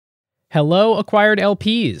Hello, acquired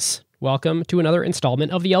LPs. Welcome to another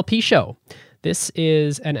installment of the LP Show. This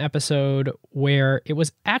is an episode where it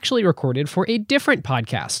was actually recorded for a different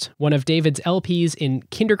podcast. One of David's LPs in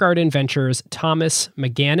Kindergarten Ventures, Thomas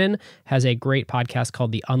McGannon, has a great podcast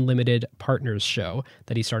called The Unlimited Partners Show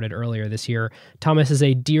that he started earlier this year. Thomas is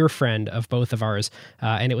a dear friend of both of ours,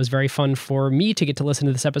 and it was very fun for me to get to listen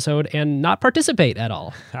to this episode and not participate at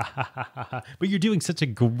all. But you're doing such a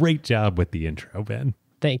great job with the intro, Ben.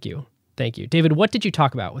 Thank you. Thank you. David, what did you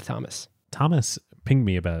talk about with Thomas? Thomas pinged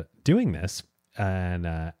me about doing this and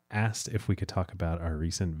asked if we could talk about our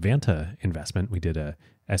recent Vanta investment. We did a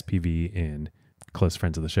SPV in close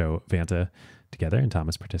friends of the show, Vanta, together, and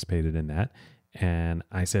Thomas participated in that. And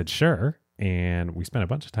I said, sure. And we spent a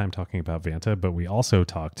bunch of time talking about Vanta, but we also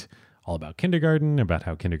talked all about kindergarten, about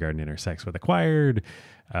how kindergarten intersects with acquired,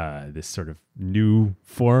 this sort of new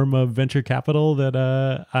form of venture capital that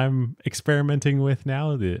I'm experimenting with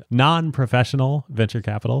now. The non-professional venture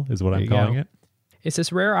capital is what I'm calling it. It's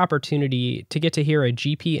this rare opportunity to get to hear a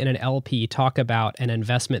GP and an LP talk about an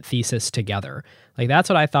investment thesis together. Like, that's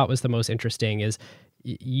what I thought was the most interesting is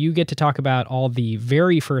you get to talk about all the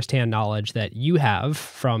very firsthand knowledge that you have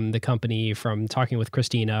from the company, from talking with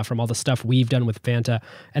Christina, from all the stuff we've done with Vanta.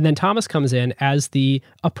 And then Thomas comes in as the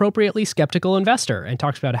appropriately skeptical investor and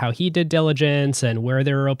talks about how he did diligence and where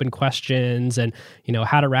there are open questions and, you know,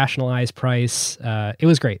 how to rationalize price. It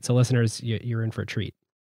was great. So listeners, you're in for a treat.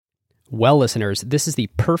 Well, listeners, this is the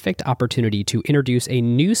perfect opportunity to introduce a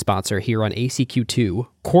new sponsor here on ACQ2,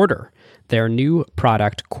 Quarter. Their new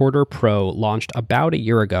product, Quarter Pro, launched about a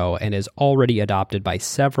year ago and is already adopted by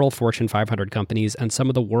several Fortune 500 companies and some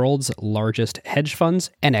of the world's largest hedge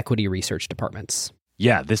funds and equity research departments.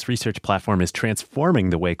 Yeah, this research platform is transforming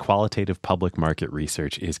the way qualitative public market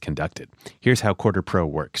research is conducted. Here's how Quarter Pro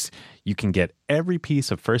works. You can get every piece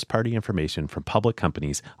of first-party information from public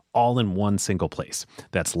companies all in one single place.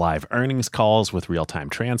 That's live earnings calls with real-time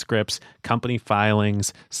transcripts, company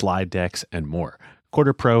filings, slide decks, and more.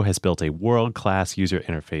 Quarter Pro has built a world-class user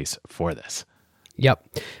interface for this. Yep.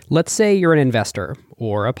 Let's say you're an investor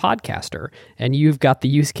or a podcaster, and you've got the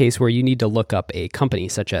use case where you need to look up a company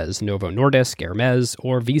such as Novo Nordisk, Hermes,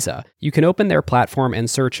 or Visa. You can open their platform and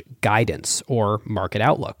search guidance or market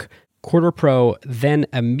outlook. Quarter Pro then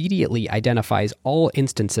immediately identifies all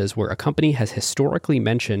instances where a company has historically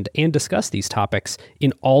mentioned and discussed these topics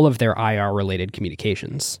in all of their IR-related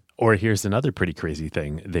communications. Or here's another pretty crazy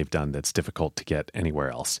thing they've done that's difficult to get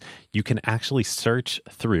anywhere else. You can actually search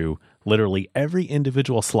through literally every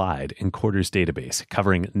individual slide in Quarter's database,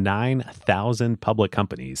 covering 9,000 public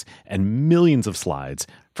companies and millions of slides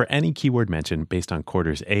for any keyword mentioned based on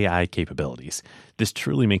Quarter's AI capabilities. This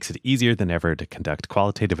truly makes it easier than ever to conduct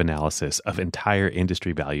qualitative analysis of entire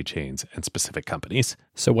industry value chains and specific companies.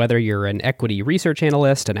 So whether you're an equity research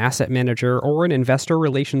analyst, an asset manager, or an investor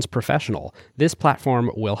relations professional, this platform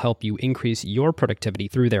will help you increase your productivity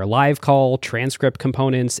through their live call, transcript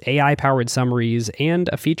components, AI-powered summaries, and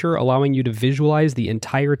a feature allowing you to visualize the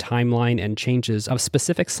entire timeline and changes of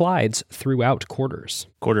specific slides throughout quarters.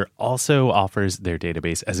 Quarter also offers their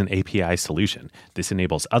database as an API solution. This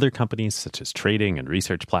enables other companies such as trading and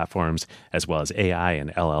research platforms, as well as AI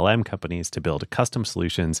and LLM companies to build custom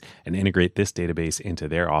solutions and integrate this database into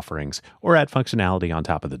their offerings or add functionality on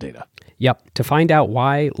top of the data. Yep. To find out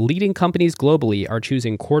why leading companies globally are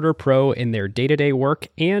choosing Quarter Pro in their day-to-day work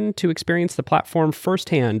and to experience the platform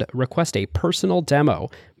firsthand, request a personal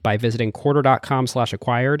demo by visiting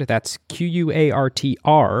quarter.com/acquired. That's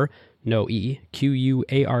QUARTR, no E,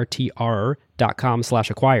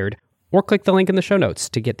 QUARTR.com/acquired, or click the link in the show notes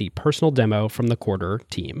to get the personal demo from the Quarter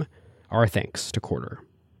team. Our thanks to Quarter.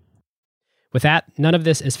 With that, none of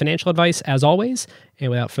this is financial advice, as always, and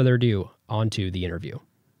without further ado, on to the interview.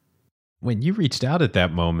 When you reached out at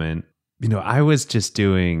that moment, I was just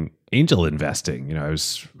doing angel investing. I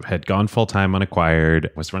had gone full-time on acquired,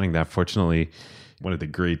 was running that. Fortunately, one of the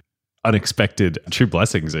great unexpected true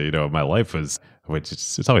blessings of my life was, which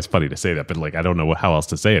it's always funny to say that, but I don't know how else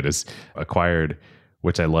to say it, is acquired,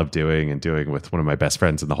 which I love doing and doing with one of my best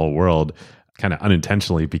friends in the whole world, kind of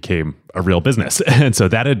unintentionally became a real business. And so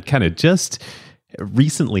that had kind of just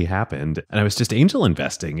recently happened. And I was just angel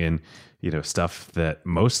investing in, stuff that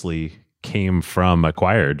mostly came from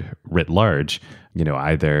acquired writ large,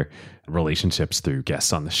 either relationships through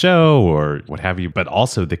guests on the show or what have you, but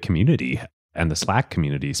also the community and the Slack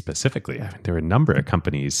community specifically. There were a number of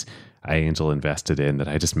companies I angel invested in that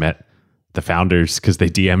I just met the founders because they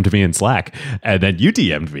DM'd me in Slack, and then you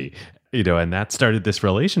DM'd me, and that started this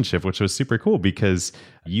relationship, which was super cool because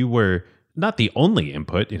you were not the only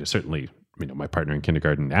input. Certainly, my partner in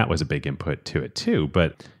kindergarten, Nat, was a big input to it too,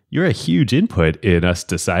 but you're a huge input in us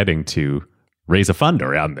deciding to raise a fund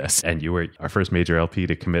around this. And you were our first major LP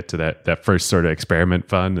to commit to that first sort of experiment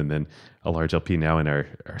fund, and then a large LP now in our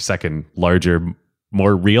second larger,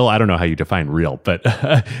 more real, I don't know how you define real, but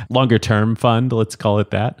longer term fund, let's call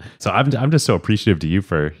it that. So I'm just so appreciative to you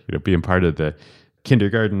for being part of the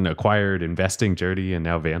kindergarten acquired investing journey and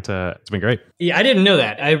now Vanta. It's been great. Yeah, I didn't know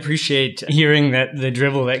that. I appreciate hearing that the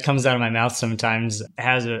drivel that comes out of my mouth sometimes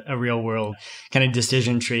has a real world kind of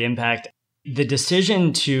decision tree impact. The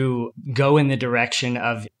decision to go in the direction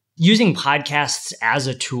of using podcasts as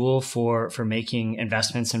a tool for making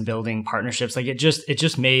investments and building partnerships, like it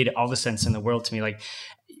just made all the sense in the world to me. Like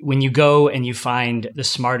when you go and you find the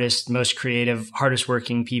smartest, most creative, hardest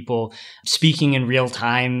working people speaking in real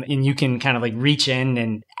time, and you can kind of like reach in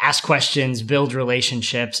and ask questions, build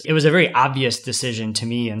relationships. It was a very obvious decision to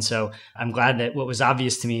me. And so I'm glad that what was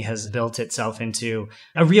obvious to me has built itself into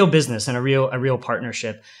a real business and a real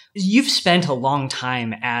partnership. You've spent a long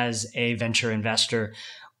time as a venture investor.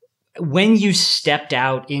 When you stepped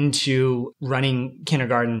out into running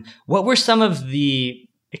kindergarten, what were some of the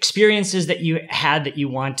experiences that you had that you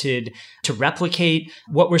wanted to replicate?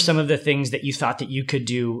 What were some of the things that you thought that you could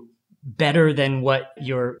do better than what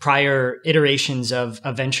your prior iterations of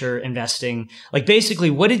venture investing? Like basically,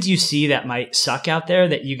 what did you see that might suck out there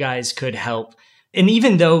that you guys could help? And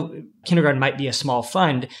even though kindergarten might be a small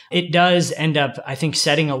fund, it does end up, I think,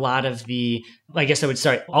 setting a lot of the, I guess I would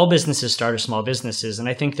start, all businesses start as small businesses. And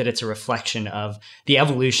I think that it's a reflection of the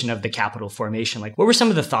evolution of the capital formation. Like, what were some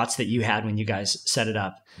of the thoughts that you had when you guys set it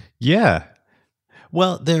up? Yeah.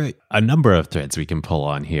 Well, there are a number of threads we can pull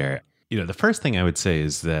on here. The first thing I would say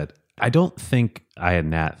is that I don't think I and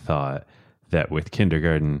Nat thought that with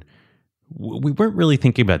kindergarten, we weren't really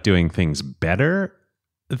thinking about doing things better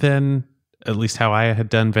than at least how I had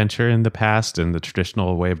done venture in the past and the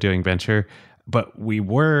traditional way of doing venture. But we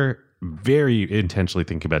were very intentionally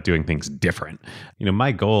thinking about doing things different.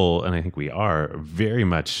 My goal, and I think we are, very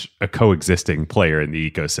much a coexisting player in the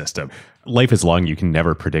ecosystem. Life is long. You can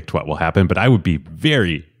never predict what will happen. But I would be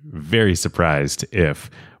very, very surprised if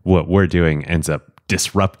what we're doing ends up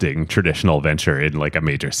disrupting traditional venture in like a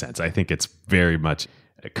major sense. I think it's very much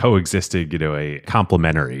coexisting, a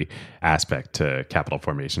complementary aspect to capital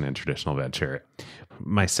formation and traditional venture.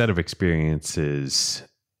 My set of experiences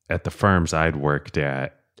at the firms I'd worked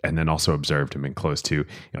at and then also observed and been close to,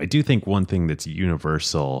 I do think one thing that's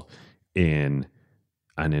universal in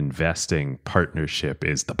an investing partnership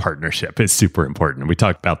is the partnership is super important. And we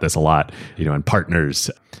talked about this a lot, in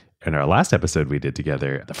partners. In our last episode we did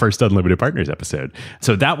together, the first Unlimited Partners episode.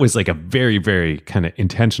 So that was like a very, very kind of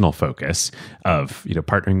intentional focus of,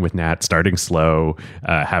 partnering with Nat, starting slow,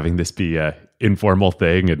 having this be a informal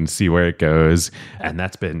thing and see where it goes. And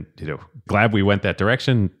that's been, glad we went that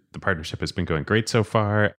direction. The partnership has been going great so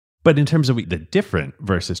far. But in terms of the different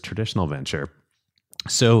versus traditional venture,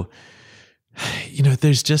 so,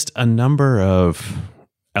 there's just a number of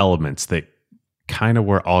elements that kind of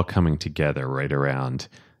were all coming together right around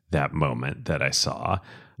that moment that I saw.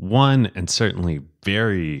 One, and certainly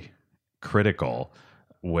very critical,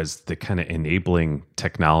 was the kind of enabling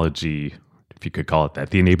technology, if you could call it that,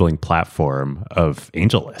 the enabling platform of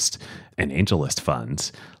AngelList and AngelList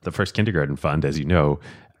funds. The first kindergarten fund, as you know,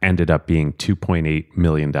 ended up being $2.8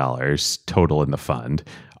 million total in the fund.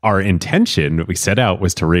 Our intention, we set out,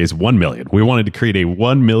 was to raise $1 million. We wanted to create a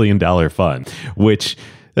 $1 million fund, which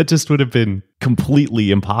that just would have been completely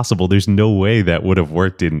impossible. There's no way that would have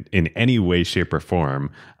worked in any way, shape, or form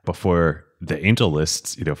before the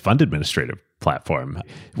AngelList's, fund administrative platform,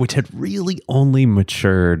 which had really only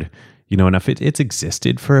matured, enough. It's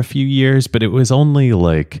existed for a few years, but it was only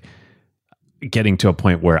like getting to a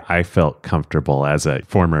point where I felt comfortable as a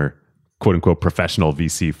former quote unquote professional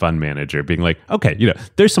VC fund manager being like, okay,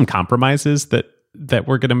 there's some compromises that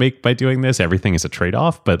we're going to make by doing this. Everything is a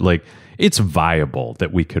trade-off, but like it's viable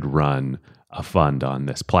that we could run a fund on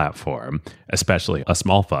this platform, especially a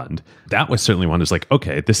small fund. That was certainly one that's like,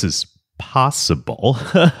 okay, this is possible.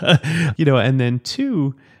 And then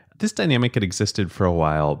two, this dynamic had existed for a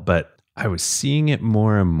while, but I was seeing it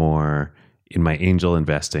more and more in my angel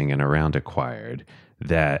investing and around acquired,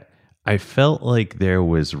 that I felt like there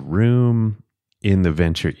was room in the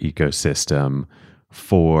venture ecosystem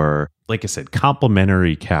for, like I said,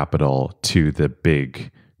 complementary capital to the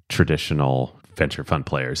big traditional venture fund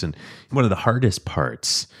players. And one of the hardest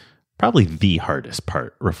parts, probably the hardest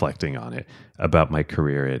part, reflecting on it about my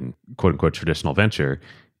career in quote unquote traditional venture,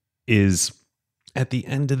 is at the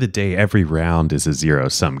end of the day, every round is a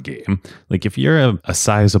zero-sum game. Like if you're a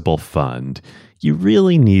sizable fund, you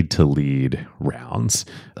really need to lead rounds.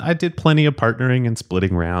 I did plenty of partnering and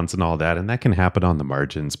splitting rounds and all that, and that can happen on the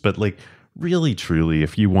margins. But like really, truly,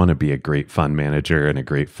 if you want to be a great fund manager and a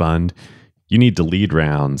great fund, you need to lead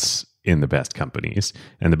rounds in the best companies.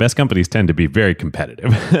 And the best companies tend to be very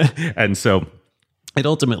competitive. And so it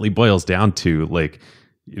ultimately boils down to like,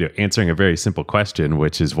 answering a very simple question,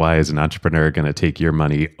 which is why is an entrepreneur going to take your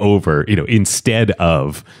money over, instead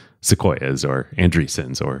of Sequoias or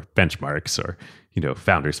Andreessen's or Benchmarks or,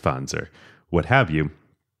 founders funds or what have you.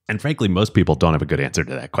 And frankly, most people don't have a good answer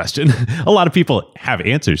to that question. A lot of people have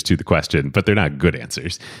answers to the question, but they're not good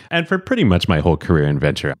answers. And for pretty much my whole career in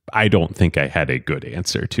venture, I don't think I had a good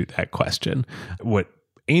answer to that question. What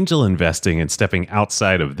angel investing and stepping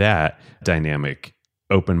outside of that dynamic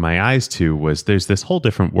opened my eyes to was there's this whole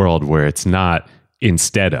different world where it's not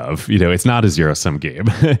instead of, it's not a zero-sum game.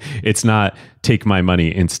 It's not take my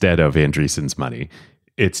money instead of Andreessen's money.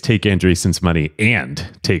 It's take Andreessen's money and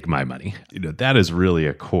take my money. That is really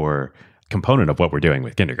a core component of what we're doing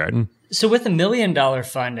with kindergarten. So with $1 million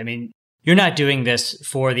fund, I mean, you're not doing this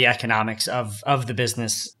for the economics of the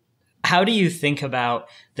business. How do you think about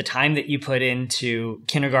the time that you put into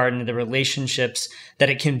kindergarten, the relationships that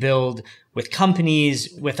it can build with companies,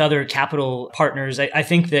 with other capital partners? I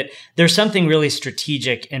think that there's something really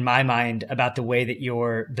strategic in my mind about the way that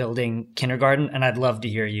you're building kindergarten, and I'd love to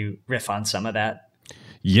hear you riff on some of that.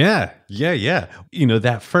 Yeah.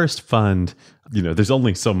 That first fund, there's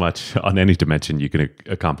only so much on any dimension you can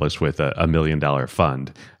accomplish with a $1 million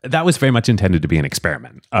fund. That was very much intended to be an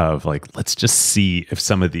experiment of like, let's just see if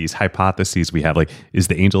some of these hypotheses we have, like, is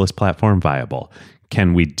the AngelList platform viable?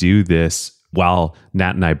 Can we do this while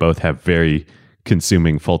Nat and I both have very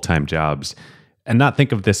consuming full-time jobs, and not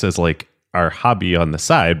think of this as like our hobby on the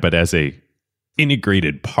side, but as a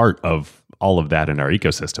integrated part of all of that in our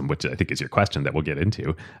ecosystem, which I think is your question that we'll get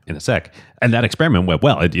into in a sec. And that experiment went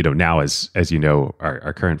well. Now as you know,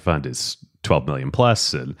 our current fund is 12 million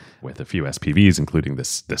plus, and with a few SPVs, including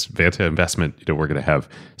this Vanta investment, we're going to have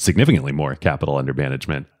significantly more capital under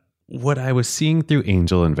management. What I was seeing through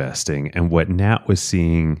angel investing and what Nat was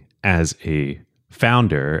seeing as a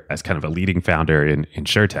founder, as kind of a leading founder in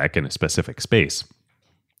InsurTech in a specific space,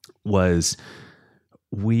 was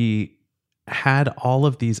we had all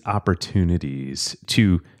of these opportunities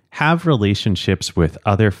to have relationships with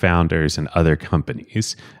other founders and other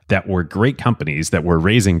companies that were great companies that were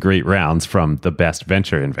raising great rounds from the best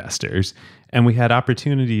venture investors. And we had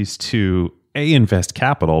opportunities to A, invest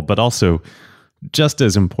capital, but also, just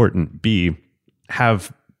as important, B,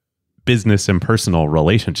 have business and personal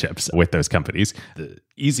relationships with those companies. The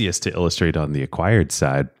easiest to illustrate on the acquired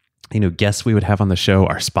side, guests we would have on the show,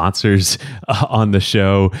 our sponsors on the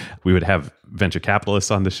show. We would have venture capitalists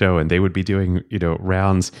on the show, and they would be doing,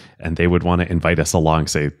 rounds, and they would want to invite us along,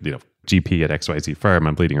 say, GP at XYZ firm,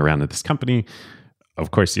 I'm leading around at this company.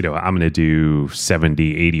 Of course, I'm going to do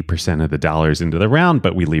 70, 80% of the dollars into the round,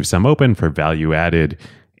 but we leave some open for value added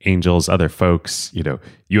angels, other folks.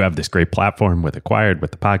 You have this great platform with Acquired,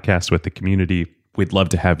 with the podcast, with the community. We'd love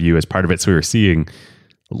to have you as part of it. So we were seeing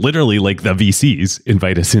literally like the VCs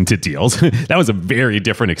invite us into deals. That was a very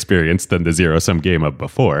different experience than the zero-sum game of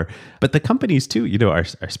before. But the companies too, our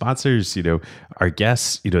sponsors, our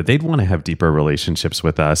guests, they'd want to have deeper relationships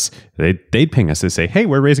with us. They'd ping us to say, hey,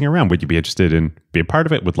 we're raising a round. Would you be interested in being part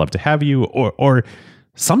of it? Would love to have you. Or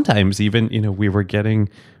sometimes even, we were getting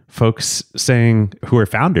folks saying, who are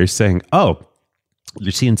founders saying, oh,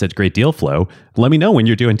 you're seeing such great deal flow. Let me know when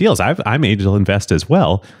you're doing deals. I'm Angel Invest as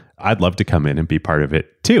well. I'd love to come in and be part of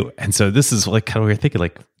it too. And so this is like kind of, we're thinking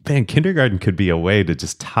like, man, kindergarten could be a way to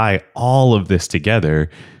just tie all of this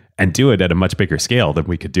together and do it at a much bigger scale than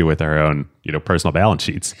we could do with our own, personal balance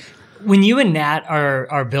sheets. When you and Nat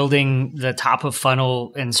are building the top of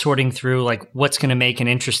funnel and sorting through like what's going to make an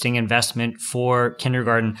interesting investment for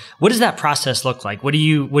kindergarten, what does that process look like? What do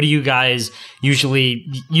you guys usually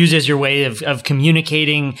use as your way of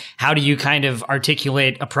communicating? How do you kind of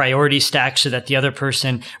articulate a priority stack so that the other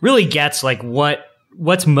person really gets like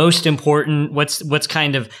what's most important, what's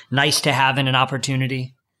kind of nice to have in an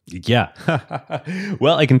opportunity? Yeah.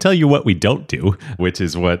 Well, I can tell you what we don't do, which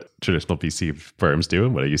is what traditional VC firms do.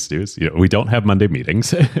 And what I used to do is, we don't have Monday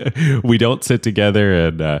meetings. We don't sit together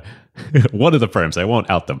and one of the firms, I won't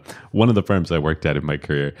out them. One of the firms I worked at in my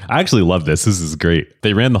career, I actually love this. This is great.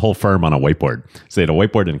 They ran the whole firm on a whiteboard. So they had a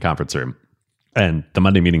whiteboard in a conference room. And the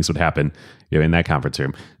Monday meetings would happen, in that conference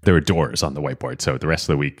room. There were doors on the whiteboard. So the rest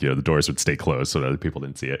of the week, the doors would stay closed so that other people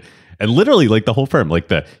didn't see it. And literally like the whole firm, like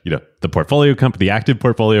the portfolio company, the active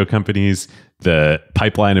portfolio companies, the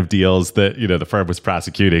pipeline of deals that, the firm was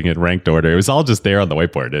prosecuting in ranked order. It was all just there on the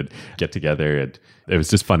whiteboard and get together. And it was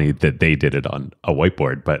just funny that they did it on a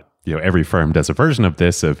whiteboard. But, every firm does a version of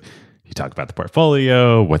this of you talk about the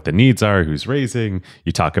portfolio, what the needs are, who's raising.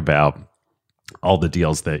 You talk about all the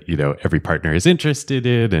deals that, every partner is interested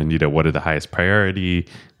in and, what are the highest priority,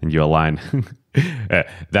 and you align.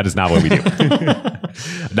 That is not what we do.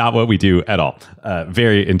 Not what we do at all.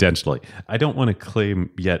 Very intentionally. I don't want to claim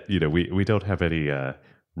yet, we don't have any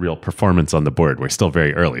real performance on the board. We're still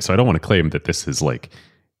very early. So I don't want to claim that this is like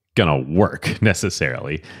going to work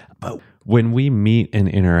necessarily. But when we meet and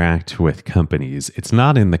interact with companies, it's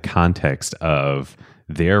not in the context of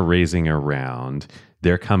they're raising a round,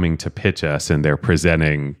 they're coming to pitch us and they're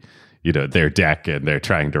presenting, their deck and they're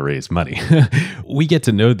trying to raise money. We get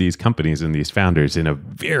to know these companies and these founders in a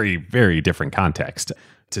very, very different context.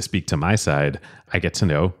 To speak to my side, I get to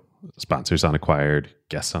know sponsors on Acquired,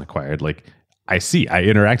 guests on Acquired. Like I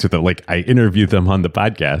interact with them, like I interview them on the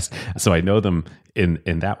podcast. So I know them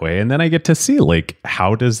in that way. And then I get to see like,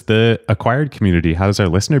 how does the Acquired community, how does our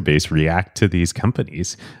listener base react to these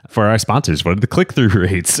companies? For our sponsors, what are the click-through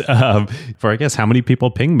rates? For I guess, how many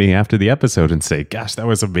people ping me after the episode and say, gosh, that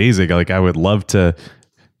was amazing. Like I would love to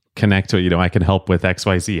connect to, I can help with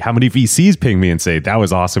XYZ. How many VCs ping me and say, that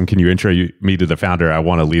was awesome. Can you intro me to the founder? I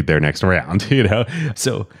want to lead their next round,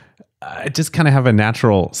 So I just kind of have a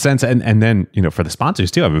natural sense. And then, for the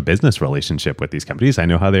sponsors too, I have a business relationship with these companies. I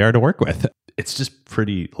know how they are to work with. It's just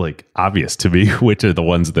pretty like obvious to me which are the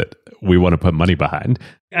ones that we want to put money behind.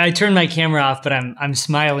 I turned my camera off, but I'm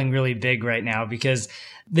smiling really big right now because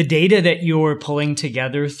the data that you're pulling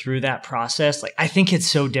together through that process, like I think it's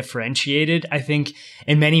so differentiated. I think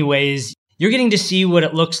in many ways you're getting to see what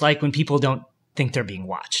it looks like when people don't think they're being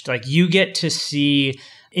watched. Like you get to see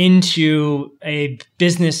into a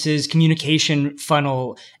business's communication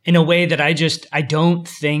funnel in a way that I don't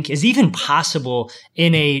think is even possible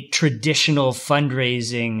in a traditional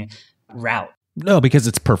fundraising route. No, because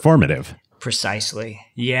it's performative. Precisely.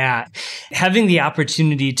 Yeah. Having the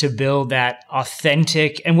opportunity to build that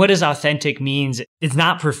authentic, and what does authentic means? It's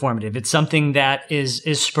not performative. It's something that is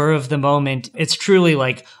spur of the moment. It's truly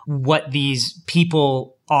like what these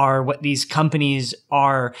people are, what these companies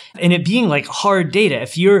are, and it being like hard data.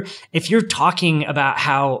 If you're talking about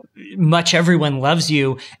how much everyone loves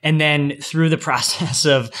you, and then through the process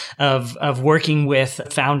of working with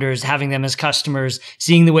founders, having them as customers,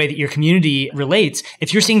 seeing the way that your community relates,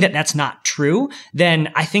 if you're seeing that that's not true, then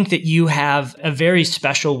I think that you have a very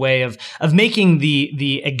special way of making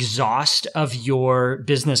the exhaust of your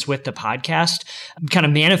business with the podcast kind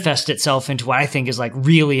of manifest itself into what I think is like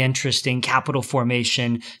really interesting capital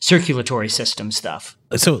formation, circulatory system stuff.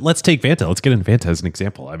 So let's take Vanta. Let's get into Vanta as an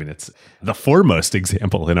example. I mean, it's the foremost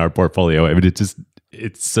example in our portfolio. I mean, it's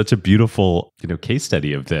such a beautiful, case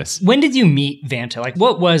study of this. When did you meet Vanta? Like,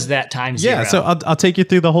 what was that time zero? Yeah, so I'll take you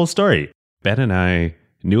through the whole story. Ben and I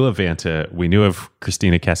knew of Vanta. We knew of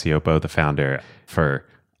Christina Casiopo, the founder, for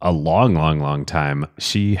a long, long, long time.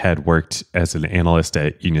 She had worked as an analyst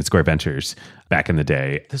at Union Square Ventures back in the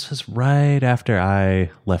day. This was right after I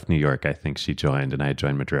left New York. I think she joined and I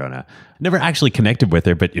joined Madrona. Never actually connected with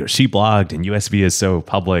her, but she blogged and USV is so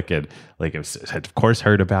public and like had of course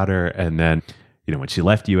heard about her. And then, when she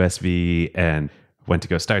left USV and went to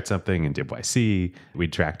go start something and did YC, we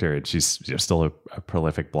tracked her and she's still a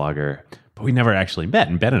prolific blogger. But we never actually met.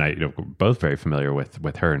 And Ben and I were both very familiar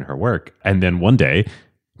with her and her work. And then one day,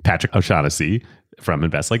 Patrick O'Shaughnessy from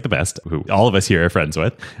Invest Like the Best, who all of us here are friends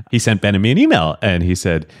with, he sent Ben and me an email and he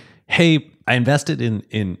said, hey, I invested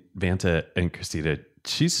in Vanta and Christina.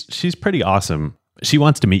 She's pretty awesome. She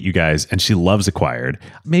wants to meet you guys and she loves Acquired.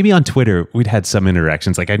 Maybe on Twitter, we'd had some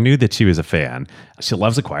interactions. Like I knew that she was a fan. She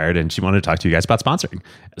loves Acquired and she wanted to talk to you guys about sponsoring.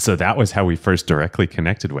 So that was how we first directly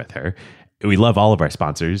connected with her. We love all of our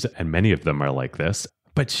sponsors and many of them are like this.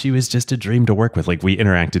 But she was just a dream to work with. Like we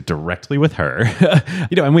interacted directly with her,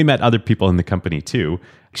 and we met other people in the company too.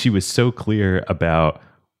 She was so clear about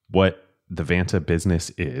what the Vanta business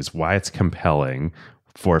is, why it's compelling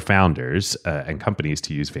for founders and companies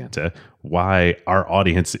to use Vanta, why our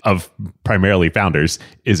audience of primarily founders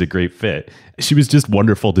is a great fit. She was just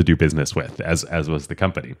wonderful to do business with, as was the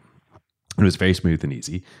company. It was very smooth and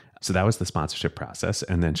easy. So that was the sponsorship process.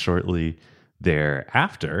 And then shortly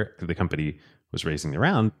thereafter, the company was raising the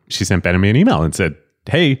round, she sent Ben and me an email and said,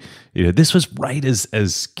 hey, this was right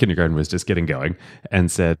as kindergarten was just getting going, and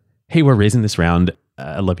said, hey, we're raising this round.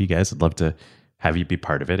 I love you guys. I'd love to have you be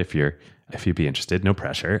part of it if you'd be interested. No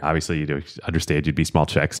pressure. Obviously, you do understand you'd be small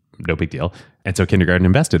checks, no big deal. And so Kindergarten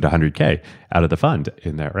invested $100K out of the fund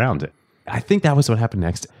in that round. I think that was what happened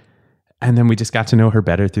next. And then we just got to know her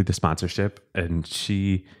better through the sponsorship. And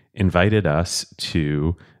she invited us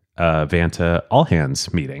to a Vanta all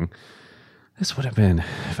hands meeting. This would have been,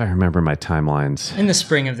 if I remember my timelines, in the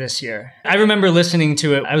spring of this year. I remember listening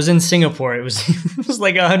to it. I was in Singapore. It was it was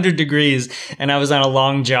like 100 degrees, and I was on a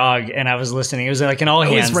long jog, and I was listening. It was like an all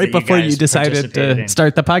hands. It was right before you decided to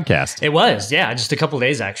start the podcast. It was, yeah, just a couple of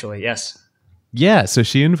days actually. Yes. Yeah, so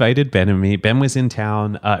she invited Ben and me. Ben was in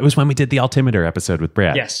town. It was when we did the Altimeter episode with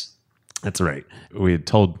Brad. Yes, that's right. We had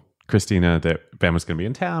told Christina that Ben was going to be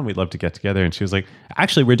in town. We'd love to get together, and she was like,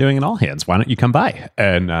 "Actually, we're doing an all hands. Why don't you come by?"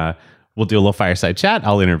 And we'll do a little fireside chat.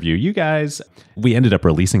 I'll interview you guys. We ended up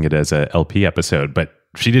releasing it as a LP episode, but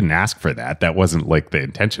she didn't ask for that. That wasn't like the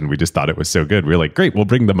intention. We just thought it was so good. We were like, great, we'll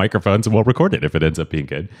bring the microphones and we'll record it if it ends up being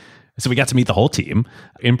good. So we got to meet the whole team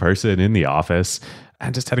in person in the office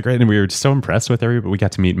and just had a great, and we were just so impressed with everybody. We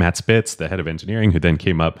got to meet Matt Spitz, the head of engineering, who then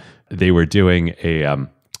came up. They were doing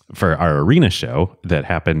for our arena show that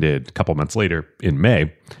happened a couple months later in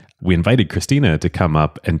May. We invited Christina to come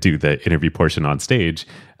up and do the interview portion on stage.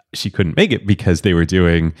 She couldn't make it because they were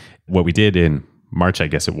doing what we did in March, I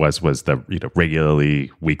guess it was the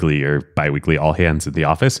regularly weekly or biweekly all hands at the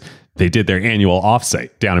office. They did their annual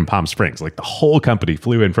offsite down in Palm Springs. Like the whole company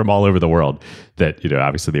flew in from all over the world that,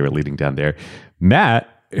 obviously they were leading down there. Matt,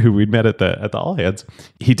 who we'd met at the all hands,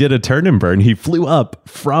 he did a turn and burn. He flew up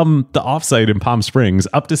from the offsite in Palm Springs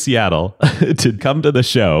up to Seattle to come to the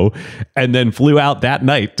show, and then flew out that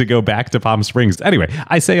night to go back to Palm Springs. Anyway,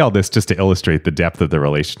 I say all this just to illustrate the depth of the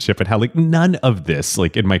relationship and how none of this,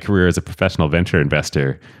 in my career as a professional venture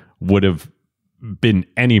investor, would have been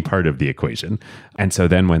any part of the equation. And so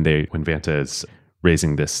then when Vanta is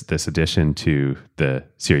raising this addition to the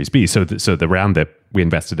Series B, so the round that we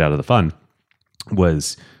invested out of the fund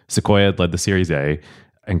was Sequoia led the Series A,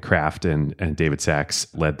 and Kraft and David Sachs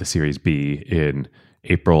led the Series B in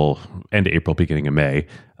end of April, beginning of May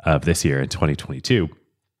of this year in 2022.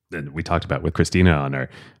 And we talked about with Christina on our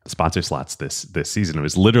sponsor slots this season. It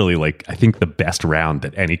was literally I think the best round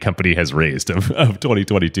that any company has raised of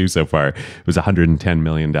 2022 so far. It was a $110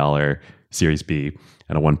 million Series B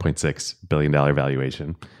and a $1.6 billion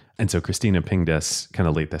valuation. And so Christina pinged us kind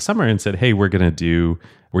of late this summer and said, hey, we're going to do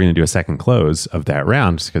a second close of that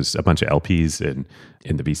round because a bunch of LPs and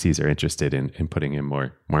the VCs are interested in putting in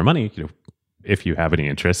more money. If you have any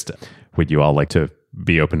interest, would you all like to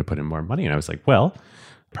be open to put in more money? And I was like, well,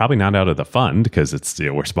 probably not out of the fund because it's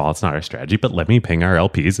we're small. It's not our strategy, but let me ping our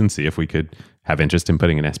LPs and see if we could have interest in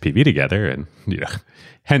putting an SPV together. And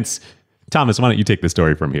hence, Thomas, why don't you take the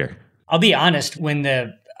story from here? I'll be honest, when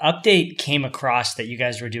the update came across that you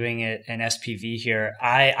guys were doing an SPV here,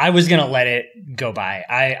 I was going to let it go by.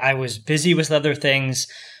 I was busy with other things.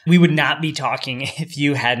 We would not be talking if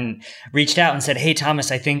you hadn't reached out and said, hey,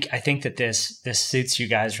 Thomas, I think that this suits you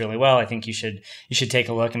guys really well. I think you should take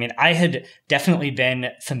a look. I mean, I had definitely been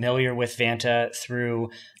familiar with Vanta through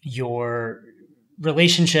your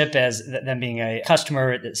relationship as them being a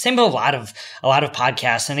customer. Same with a lot of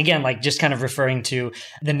podcasts. And again, just kind of referring to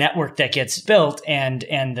the network that gets built and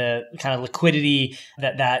the kind of liquidity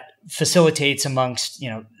that facilitates amongst,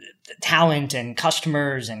 talent and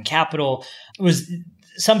customers and capital was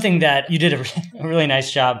something that you did a really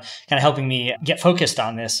nice job kind of helping me get focused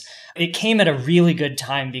on this. It came at a really good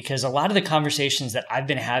time because a lot of the conversations that I've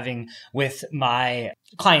been having with my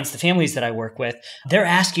clients, the families that I work with, they're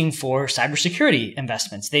asking for cybersecurity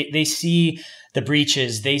investments. They see the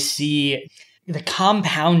breaches, they see the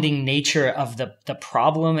compounding nature of the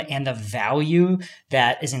problem and the value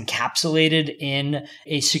that is encapsulated in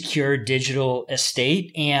a secure digital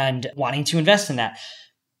estate and wanting to invest in that.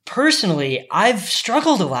 Personally, I've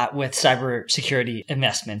struggled a lot with cybersecurity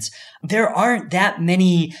investments. There aren't that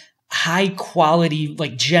many high quality,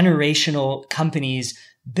 generational companies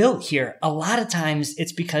built here. A lot of times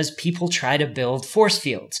it's because people try to build force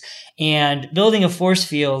fields, and building a force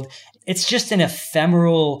field, it's just an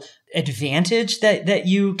ephemeral advantage that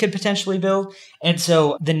you could potentially build. And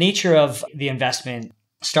so the nature of the investment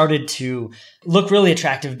started to look really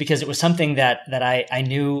attractive because it was something that I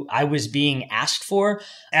knew I was being asked for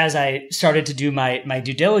as I started to do my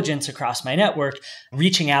due diligence across my network,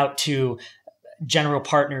 reaching out to general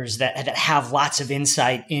partners that have lots of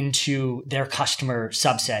insight into their customer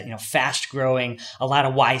subset, fast growing, a lot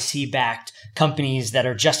of YC backed companies that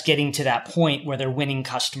are just getting to that point where they're winning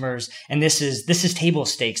customers. And this is table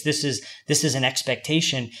stakes. This is an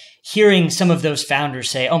expectation. Hearing some of those founders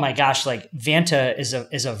say, oh my gosh, like Vanta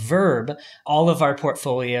is a verb. All of our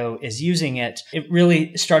portfolio is using it. It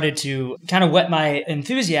really started to kind of whet my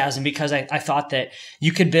enthusiasm, because I thought that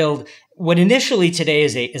you could build what initially today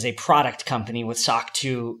is a product company with SOC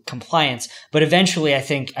 2 compliance, but eventually I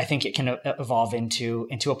think it can evolve into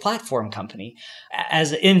a platform company.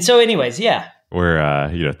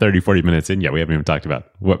 We're 30, 40 minutes in. Yeah, we haven't even talked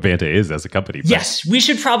about what Vanta is as a company. Yes, we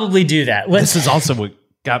should probably do that. This is also what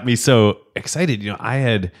got me so excited. I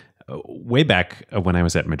had way back when I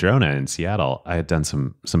was at Madrona in Seattle, I had done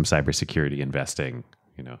some cybersecurity investing.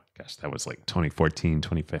 That was like 2014,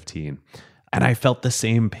 2015. And I felt the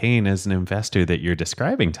same pain as an investor that you're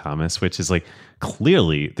describing, Thomas, which is like,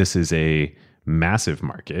 clearly this is a massive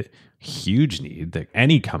market, huge need that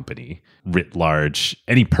any company writ large,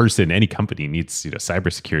 any person, any company needs,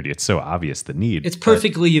 cybersecurity. It's so obvious the need. It's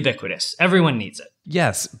perfectly ubiquitous. Everyone needs it.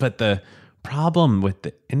 Yes, but the problem with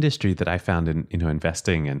the industry that I found in,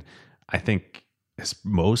 investing, and I think has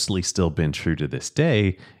mostly still been true to this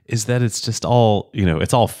day, is that it's just all,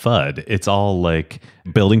 it's all FUD. It's all like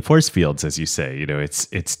building force fields, as you say.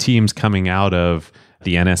 It's teams coming out of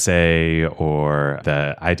the NSA or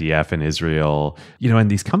the IDF in Israel,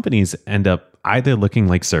 and these companies end up either looking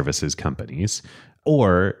like services companies,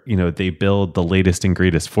 or, they build the latest and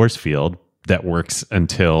greatest force field that works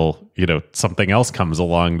until, something else comes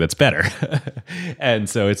along that's better. And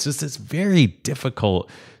so it's just this very difficult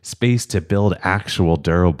space to build actual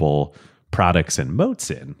durable products and moats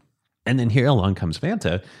in. And then here along comes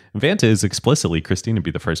Vanta. Vanta is explicitly, Christine would be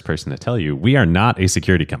the first person to tell you, we are not a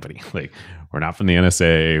security company. Like, we're not from the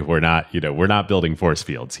NSA. We're not building force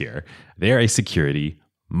fields here. They're a security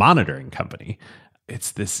monitoring company.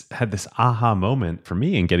 Had this aha moment for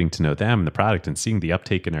me in getting to know them and the product and seeing the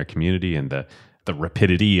uptake in our community and the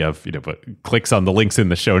rapidity of, clicks on the links in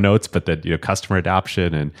the show notes, but the, customer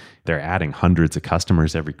adoption, and they're adding hundreds of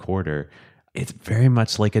customers every quarter. It's very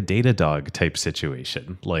much like a Datadog type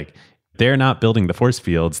situation. Like, they're not building the force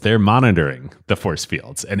fields, they're monitoring the force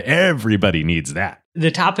fields, and everybody needs that.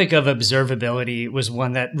 The topic of observability was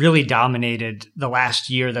one that really dominated the last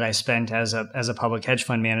year that I spent as a public hedge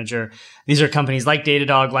fund manager. These are companies like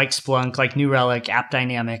Datadog, like Splunk, like New Relic,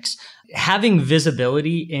 AppDynamics. Having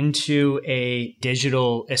visibility into a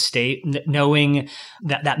digital estate, knowing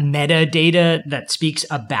that metadata that speaks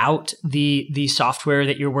about the software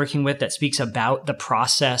that you're working with, that speaks about the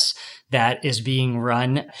process that is being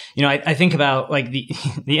run. I think about like the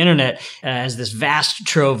internet as this vast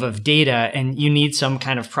trove of data, and you need some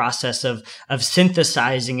kind of process of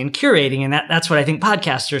synthesizing and curating. And that's what I think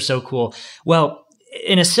podcasts are so cool. Well,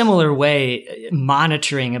 in a similar way,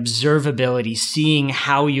 monitoring, observability, seeing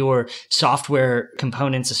how your software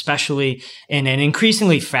components, especially in an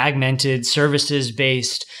increasingly fragmented,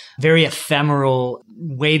 services-based, very ephemeral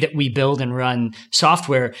way that we build and run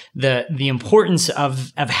software, the importance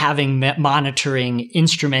of having monitoring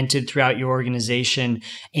instrumented throughout your organization,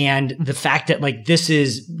 and the fact that like this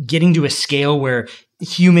is getting to a scale where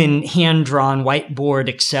human hand-drawn whiteboard,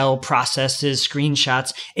 Excel processes,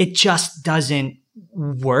 screenshots, it just doesn't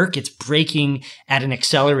work. It's breaking at an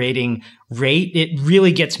accelerating rate. It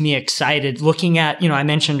really gets me excited looking at, I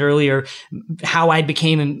mentioned earlier how I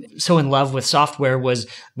became so in love with software was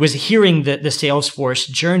hearing the Salesforce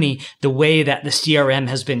journey, the way that the CRM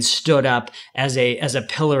has been stood up as a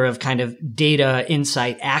pillar of kind of data,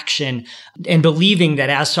 insight, action, and believing that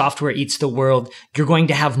as software eats the world, you're going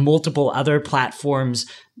to have multiple other platforms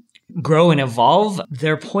grow and evolve.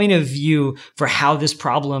 Their point of view for how this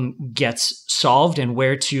problem gets solved and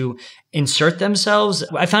where to insert themselves,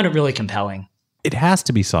 I found it really compelling. It has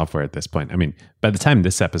to be software at this point. I mean, by the time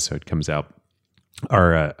this episode comes out,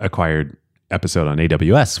 our acquired episode on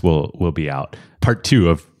AWS will be out. Part 2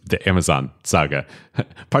 of the Amazon saga.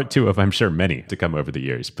 Part 2 of, I'm sure, many to come over the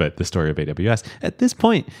years, but the story of AWS. At this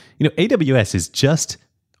point, AWS is just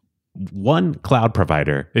one cloud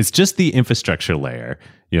provider. It's just the infrastructure layer,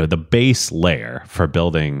 the base layer for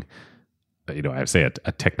building, I say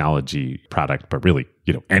a technology product, but really,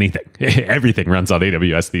 anything. Everything runs on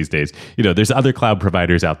AWS these days. There's other cloud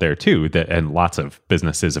providers out there too, and lots of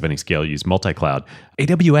businesses of any scale use multi-cloud.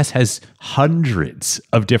 AWS has hundreds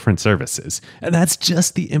of different services, and that's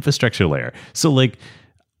just the infrastructure layer. So like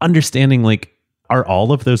understanding like, are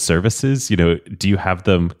all of those services, do you have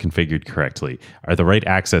them configured correctly? Are the right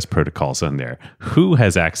access protocols on there? Who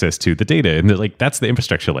has access to the data? And that's the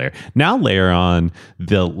infrastructure layer. Now layer on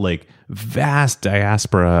the vast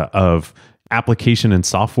diaspora of application and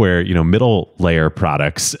software, middle layer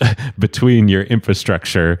products between your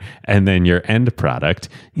infrastructure and then your end product.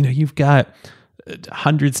 You've got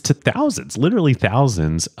hundreds to thousands, literally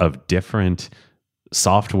thousands of different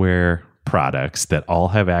software products that all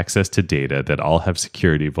have access to data, that all have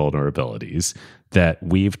security vulnerabilities that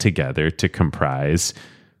weave together to comprise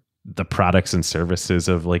the products and services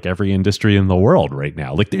of every industry in the world right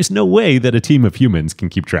now. There's no way that a team of humans can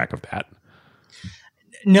keep track of that.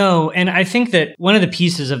 No, and I think that one of the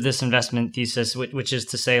pieces of this investment thesis, which is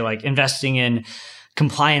to say investing in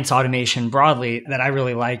compliance automation broadly, that I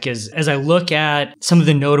really like is, as I look at some of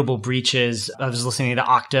the notable breaches, I was listening to the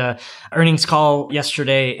Okta earnings call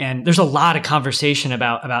yesterday, and there's a lot of conversation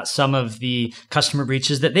about some of the customer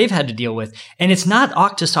breaches that they've had to deal with. And it's not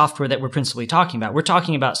Okta software that we're principally talking about. We're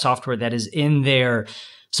talking about software that is in their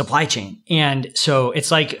supply chain. And so it's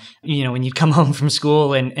when you come home from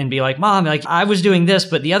school and be like, Mom, I was doing this,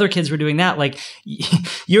 but the other kids were doing that.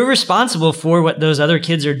 You're responsible for what those other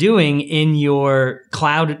kids are doing in your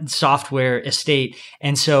cloud software estate.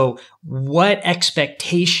 And so what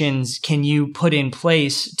expectations can you put in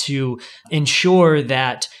place to ensure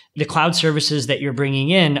that the cloud services that you're bringing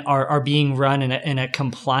in are being run in a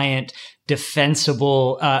compliant,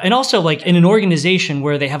 defensible, and also in an organization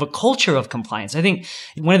where they have a culture of compliance. I think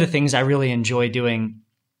one of the things I really enjoy doing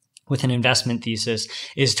with an investment thesis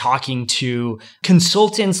is talking to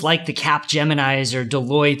consultants like the Capgeminis or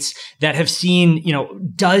Deloitte's that have seen,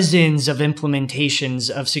 dozens of implementations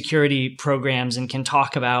of security programs and can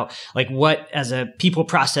talk about what, as a people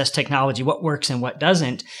process technology, what works and what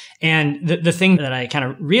doesn't. And the thing that I kind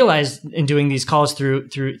of realized in doing these calls through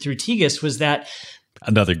Tegas was that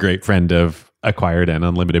another great friend of Acquired and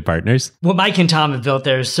Unlimited Partners. What Mike and Tom have built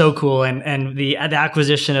there is so cool. And the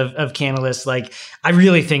acquisition of Canalys, I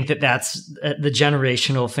really think that's the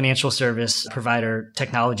generational financial service provider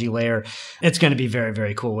technology layer. It's going to be very,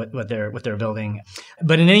 very cool what they're building.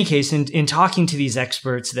 But in any case, in talking to these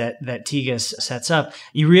experts that Tegas sets up,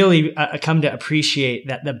 you really come to appreciate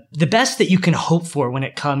that the best that you can hope for when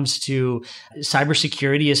it comes to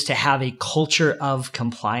cybersecurity is to have a culture of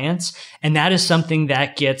compliance. And that is something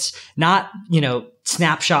that gets not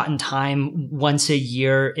snapshot in time once a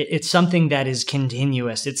year. It's something that is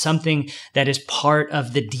continuous. It's something that is part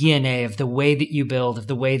of the DNA of the way that you build, of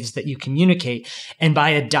the ways that you communicate. And by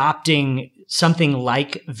adopting something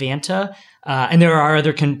like Vanta, and there are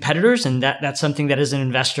other competitors, and that's something that as an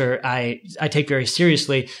investor I take very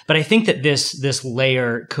seriously. But I think that this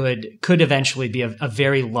layer could eventually be a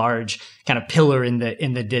very large kind of pillar in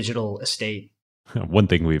the digital estate. One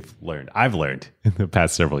thing I've learned in the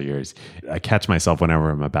past several years, I catch myself whenever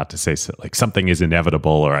I'm about to say something is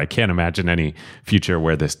inevitable or I can't imagine any future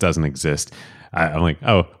where this doesn't exist. I'm like,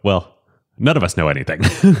 oh, well, none of us know anything.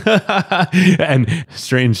 And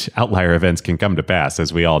strange outlier events can come to pass,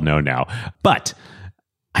 as we all know now. But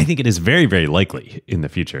I think it is very, very likely in the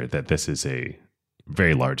future that this is a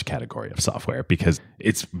very large category of software, because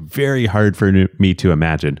it's very hard for me to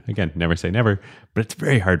imagine, again, never say never, but it's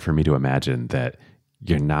very hard for me to imagine that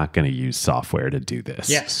you're not going to use software to do this.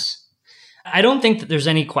 Yes. I don't think that there's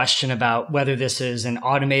any question about whether this is an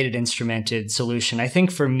automated, instrumented solution. I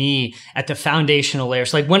think for me, at the foundational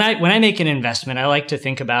layers, when I make an investment, I like to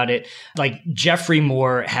think about it like Jeffrey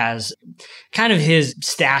Moore has kind of his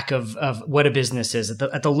stack of what a business is.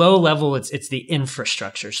 At the low level, it's the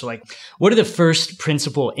infrastructure. So what are the first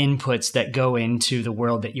principal inputs that go into the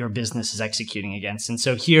world that your business is executing against? And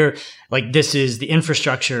so here, this is the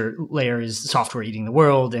infrastructure layer is software eating the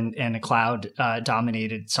world and a cloud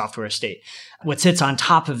dominated software estate. What sits on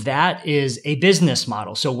top of that is a business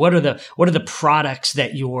model. So what are the products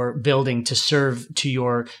that you're building to serve to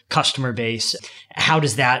your customer base? How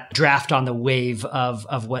does that draft on the wave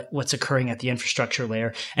of what's occurring at the infrastructure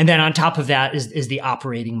layer? And then on top of that is the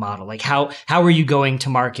operating model. How are you going to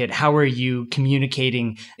market? How are you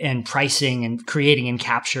communicating and pricing and creating and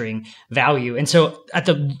capturing value? And so at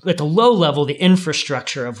the low level, the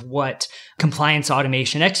infrastructure of what compliance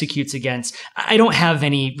automation executes against, I don't have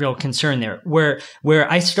any real concern there. Where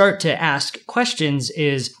I start to ask questions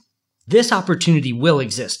is, this opportunity will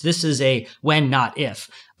exist. This is a when, not if.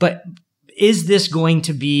 But is this going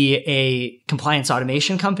to be a compliance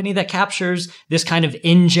automation company that captures this kind of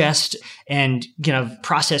ingest and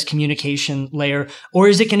process communication layer, or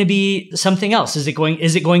is it going to be something else? Is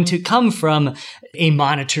it going to come from a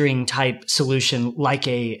monitoring type solution like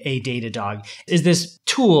a Datadog? Is this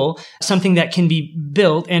tool something that can be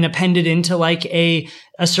built and appended into like a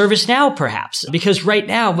ServiceNow perhaps? Because right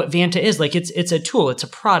now what Vanta is, like it's a tool, it's a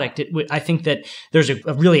product. I think that there's a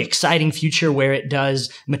really exciting future where it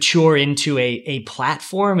does mature into a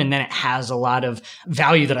platform, and then it has a lot of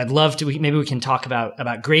value that I'd love to, maybe we can talk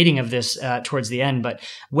about grading of this towards the end, but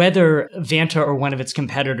whether Vanta or one of its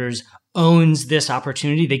competitors owns this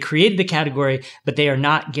opportunity. They created the category, but they are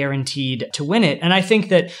not guaranteed to win it. And I think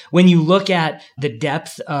that when you look at the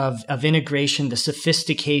depth of integration, the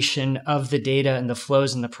sophistication of the data and the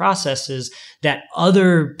flows and the processes that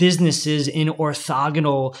other businesses in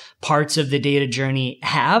orthogonal parts of the data journey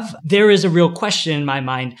have, there is a real question in my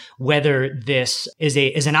mind whether this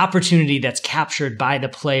is an opportunity that's captured by the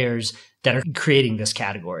players that are creating this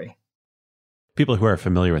category. People who are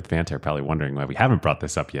familiar with Vanta are probably wondering why we haven't brought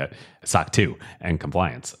this up yet. SOC 2 and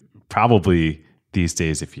compliance. Probably these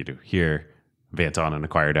days, if you do hear Vanta on an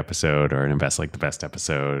acquired episode or an Invest Like the Best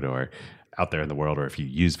episode or out there in the world, or if you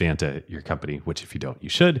use Vanta at your company, which if you don't, you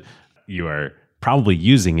should, you are probably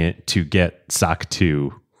using it to get SOC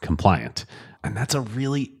 2 compliant. And that's a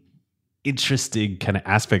really interesting kind of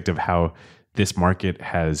aspect of how this market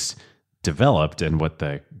has developed and what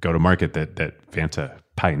the go-to-market that Vanta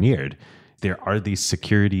pioneered. There are these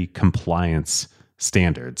security compliance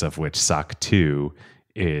standards, of which SOC 2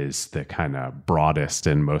 is the kind of broadest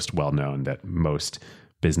and most well-known that most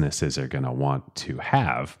businesses are going to want to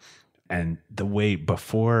have. And the way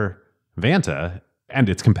before Vanta and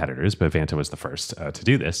its competitors, but Vanta was the first to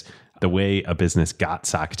do this, the way a business got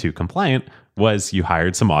SOC 2 compliant was you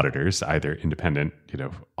hired some auditors, either independent,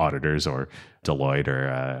 auditors or Deloitte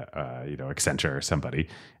or Accenture or somebody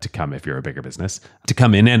to come, if you're a bigger business, to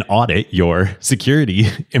come in and audit your security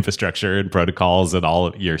infrastructure and protocols and all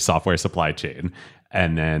of your software supply chain.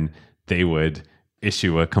 And then they would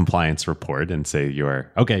issue a compliance report and say, you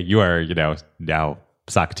are now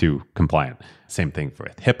SOC 2 compliant. Same thing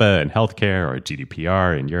with HIPAA and healthcare, or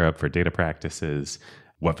GDPR in Europe for data practices.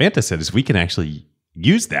 What Vanta said is we can actually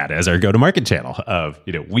use that as our go-to-market channel of,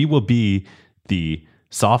 we will be the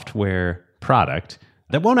software product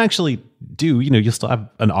that won't actually do, you'll still have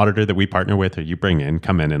an auditor that we partner with or you bring in,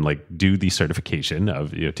 come in and like do the certification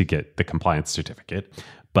of, to get the compliance certificate.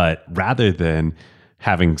 But rather than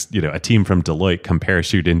having, a team from Deloitte come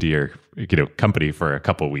parachute into your, company for a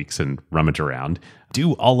couple of weeks and rummage around,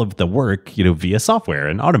 do all of the work, via software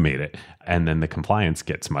and automate it. And then the compliance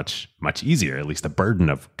gets much, much easier, at least the burden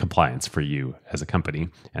of compliance for you as a company,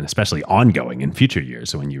 and especially ongoing in future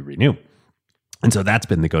years when you renew. And so that's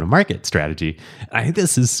been the go-to-market strategy. I think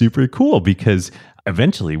this is super cool because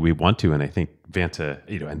eventually we want to, and I think Vanta,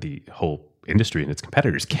 and the whole industry and its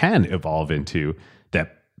competitors can evolve into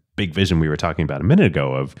that big vision we were talking about a minute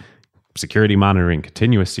ago of security monitoring,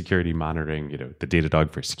 continuous security monitoring, the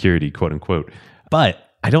Datadog for security, quote unquote. But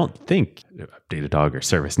I don't think Datadog or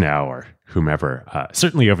ServiceNow or whomever,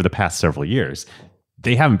 certainly over the past several years,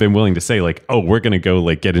 they haven't been willing to say like, oh, we're going to go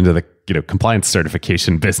like get into the compliance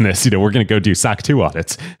certification business. We're going to go do SOC 2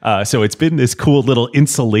 audits. So it's been this cool little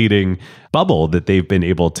insulating bubble that they've been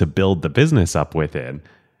able to build the business up within.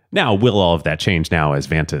 Now, will all of that change now as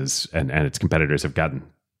Vanta's and its competitors have gotten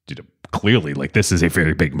clearly like this is a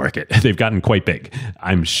very big market. They've gotten quite big.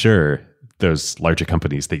 I'm sure those larger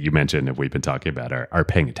companies that you mentioned and we've been talking about are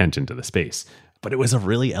paying attention to the space. But it was a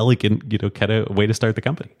really elegant, kind of way to start the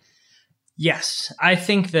company. Yes. I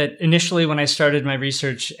think that initially when I started my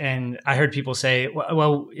research and I heard people say,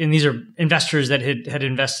 well, and these are investors that had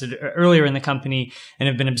invested earlier in the company and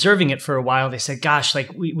have been observing it for a while, they said, gosh,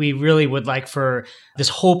 like we really would like for this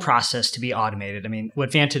whole process to be automated. I mean, what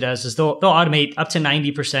Vanta does is they'll automate up to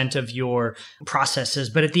 90% of your processes.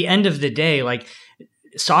 But at the end of the day, like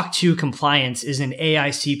SOC 2 compliance is an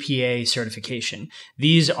AICPA certification.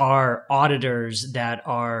 These are auditors that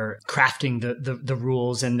are crafting the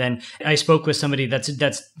rules. And then I spoke with somebody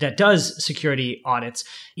that does security audits.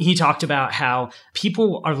 He talked about how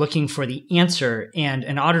people are looking for the answer, and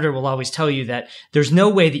an auditor will always tell you that there's no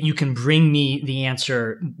way that you can bring me the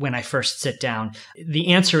answer when I first sit down. The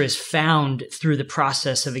answer is found through the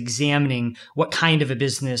process of examining what kind of a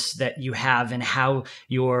business that you have and how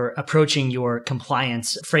you're approaching your compliance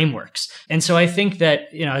compliance frameworks. And so I think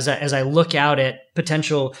that, as I look out at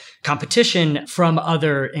potential competition from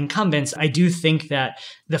other incumbents, I do think that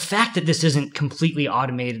the fact that this isn't completely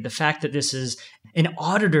automated, the fact that this is an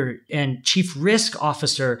auditor and chief risk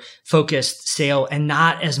officer focused sale and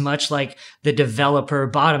not as much like the developer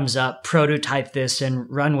bottoms up, prototype this and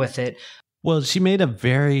run with it. Well, she made a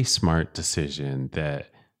very smart decision that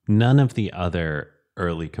none of the other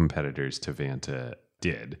early competitors to Vanta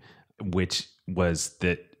did, which was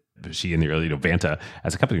that she and the early, Vanta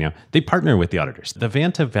as a company now, they partner with the auditors. The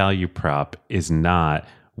Vanta value prop is not,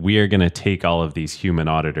 we are going to take all of these human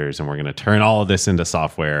auditors and we're going to turn all of this into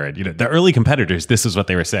software. And, the early competitors, this is what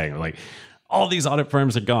they were saying. Like, all these audit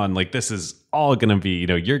firms are gone. Like, this is all going to be,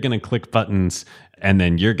 you're going to click buttons and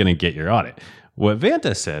then you're going to get your audit. What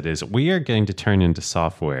Vanta said is, we are going to turn into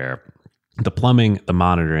software the plumbing, the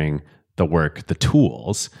monitoring, the work, the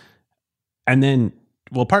tools, and then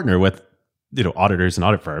we'll partner with auditors and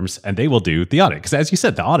audit firms, and they will do the audit. Because as you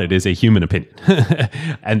said, the audit is a human opinion.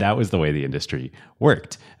 And that was the way the industry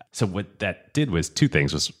worked. So what that did was two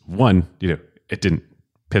things. Was one, it didn't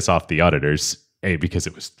piss off the auditors, because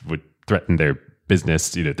it would threaten their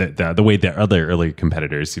business, the way their other early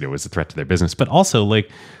competitors, was a threat to their business. But also, like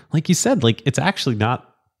you said, it's actually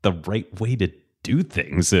not the right way to do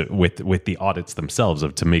things with the audits themselves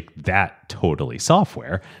to make that totally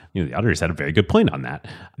software. The auditors had a very good point on that.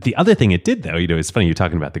 The other thing it did, though, it's funny you're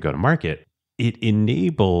talking about the go-to-market. It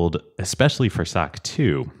enabled, especially for SOC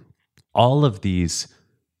 2, all of these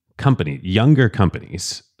younger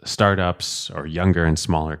companies, startups or younger and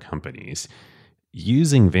smaller companies,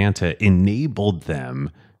 using Vanta enabled them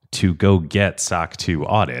to go get SOC 2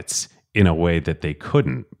 audits in a way that they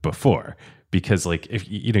couldn't before. Because if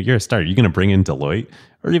you're a starter, you're going to bring in Deloitte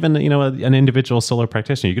or even an individual solo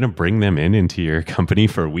practitioner. You're going to bring them into your company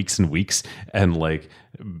for weeks and weeks and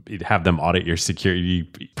have them audit your security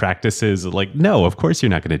practices. No, of course you're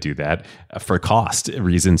not going to do that for cost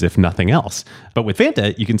reasons, if nothing else. But with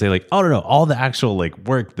Vanta, you can say oh no, all the actual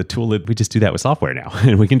work, the tool, we just do that with software now,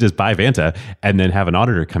 and we can just buy Vanta and then have an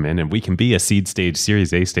auditor come in, and we can be a seed stage,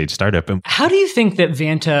 Series A stage startup. How do you think that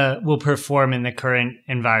Vanta will perform in the current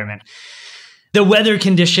environment? The weather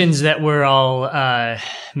conditions that we're all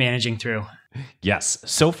managing through. Yes.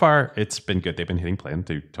 So far, it's been good. They've been hitting plan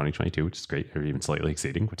through 2022, which is great, or even slightly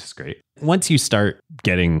exceeding, which is great. Once you start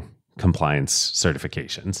getting compliance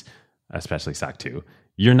certifications, especially SOC 2,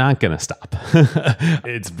 you're not going to stop.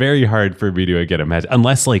 It's very hard for me to imagine,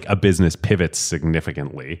 unless a business pivots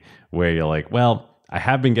significantly, where you're well, I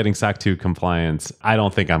have been getting SOC 2 compliance. I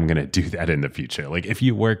don't think I'm going to do that in the future. If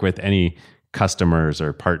you work with any customers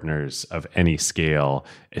or partners of any scale,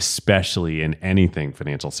 especially in anything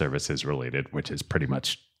financial services related, which is pretty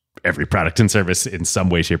much every product and service in some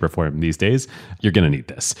way, shape, or form these days, you're going to need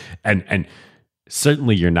this. And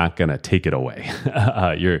certainly you're not going to take it away.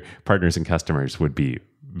 Your partners and customers would be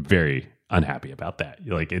very unhappy about that.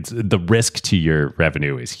 It's the risk to your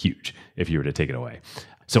revenue is huge if you were to take it away.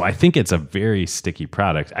 So I think it's a very sticky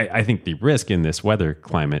product. I think the risk in this weather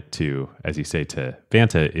climate to, as you say, to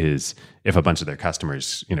Vanta is if a bunch of their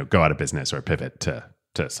customers, go out of business or pivot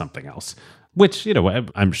to something else, which,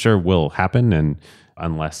 I'm sure will happen. And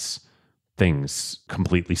unless things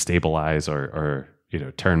completely stabilize or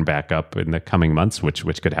turn back up in the coming months,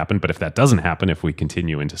 which could happen. But if that doesn't happen, if we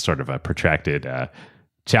continue into sort of a protracted,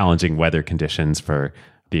 challenging weather conditions for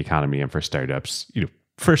the economy and for startups,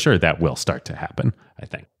 for sure that will start to happen, I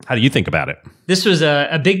think. How do you think about it? This was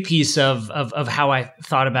a big piece of how I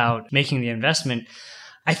thought about making the investment.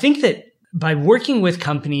 I think that by working with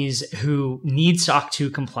companies who need SOC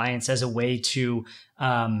 2 compliance as a way to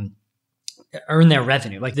earn their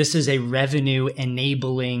revenue, this is a revenue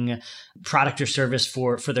enabling product or service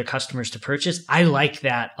for their customers to purchase. I like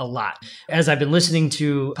that a lot. As I've been listening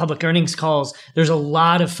to public earnings calls, there's a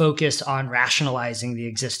lot of focus on rationalizing the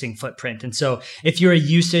existing footprint. And so if you're a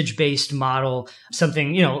usage-based model,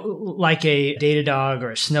 something, like a Datadog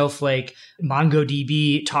or a Snowflake,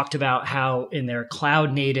 MongoDB talked about how in their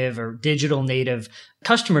cloud native or digital native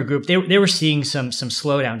customer group, they were seeing some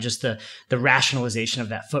slowdown, just the rationalization of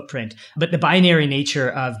that footprint. But the binary nature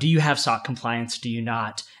of, do you have SOC compliance? Do you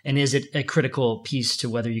not? And is it a critical piece to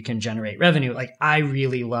whether you can generate revenue? I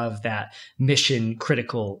really love that mission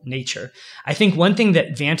critical nature. I think one thing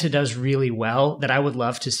that Vanta does really well that I would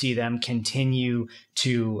love to see them continue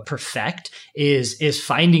to perfect is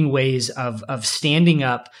finding ways of standing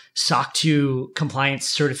up SOC 2 compliance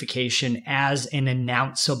certification as an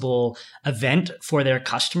announceable event for their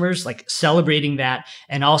customers, celebrating that,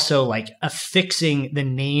 and also affixing the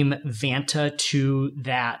name Vanta to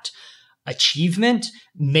that achievement,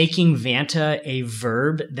 making Vanta a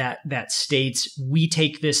verb that states, we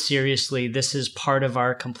take this seriously. This is part of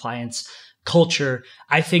our compliance culture.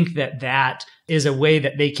 I think that is a way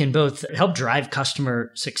that they can both help drive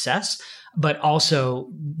customer success, but also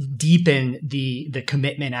deepen the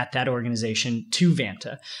commitment at that organization to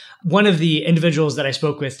Vanta. One of the individuals that I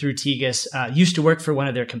spoke with through Tegas used to work for one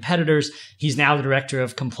of their competitors. He's now the director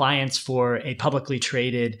of compliance for a publicly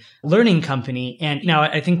traded learning company. And now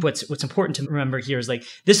I think what's important to remember here is like,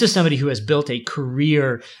 this is somebody who has built a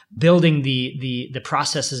career building the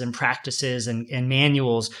processes and practices and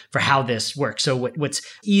manuals for how this works. So what's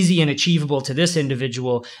easy and achievable to this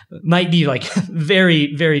individual might be like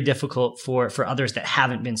very, very difficult for others that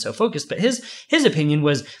haven't been so focused. But his opinion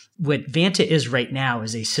was, what Vanta is right now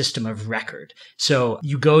is a system of record. So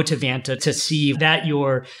you go to Vanta to see that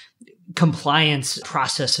your compliance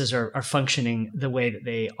processes are functioning the way that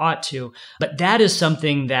they ought to. But that is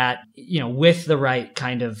something that, with the right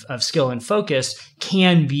kind of skill and focus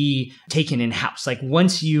can be taken in-house. Like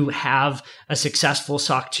once you have a successful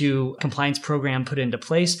SOC 2 compliance program put into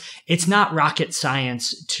place, it's not rocket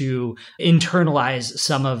science to internalize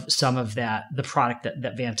some of that, the product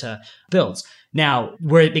that Vanta builds. Now,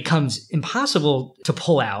 where it becomes impossible to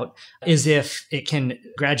pull out is if it can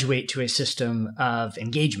graduate to a system of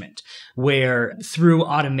engagement, where through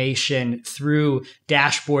automation, through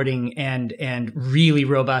dashboarding and really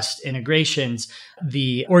robust integrations,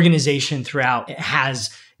 the organization throughout has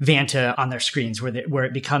Vanta on their screens, where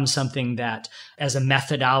it becomes something that, as a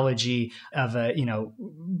methodology of a,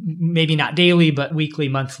 maybe not daily, but weekly,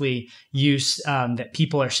 monthly use, that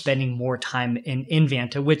people are spending more time in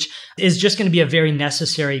Vanta, which is just going to be a very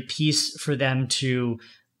necessary piece for them to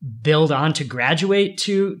build on to graduate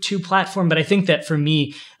to platform. But I think that for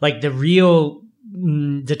me, like the real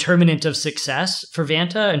determinant of success for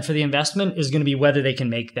Vanta and for the investment is going to be whether they can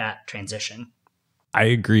make that transition. I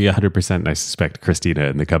agree 100%, and I suspect Christina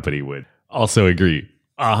and the company would also agree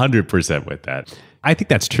 100% with that. I think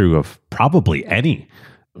that's true of probably any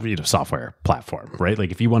software platform, right?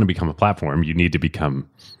 Like if you want to become a platform, you need to become,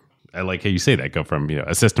 I like how you say that, go from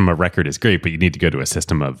a system of record is great, but you need to go to a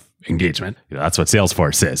system of engagement. That's what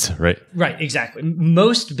Salesforce is, right? Right, exactly.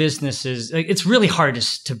 Most businesses, it's really hard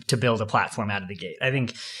to build a platform out of the gate. I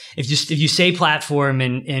think if you say platform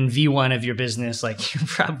in V1 of your business, like you're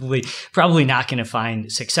probably not going to find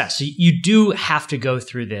success. So you do have to go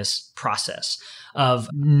through this process of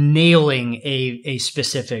nailing a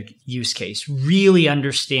specific use case, really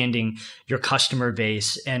understanding your customer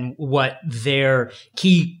base and what their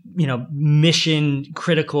key, mission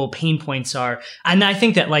critical pain points are. And I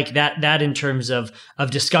think that like that in terms of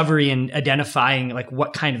discovery and identifying like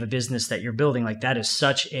what kind of a business that you're building, like that is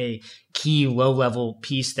such a key low level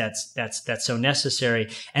piece that's so necessary.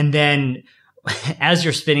 And then as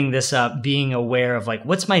you're spinning this up, being aware of like,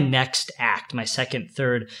 what's my next act, my second,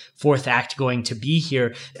 third, fourth act going to be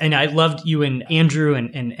here? And I loved you and Andrew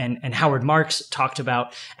and Howard Marks talked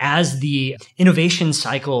about, as the innovation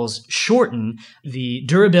cycles shorten, the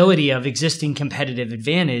durability of existing competitive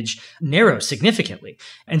advantage narrows significantly.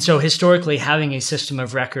 And so historically, having a system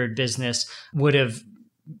of record business would have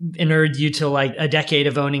inured you to like a decade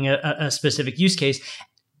of owning a specific use case.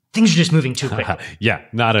 Things are just moving too quickly. Yeah,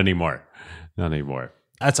 not anymore. Not anymore.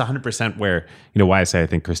 That's 100% where, why I say I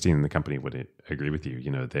think Christine and the company would agree with you.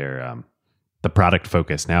 Their the product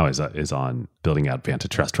focus now is on building out Vanta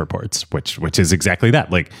Trust reports, which is exactly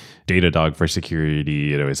that. Like Datadog for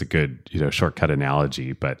security, is a good, shortcut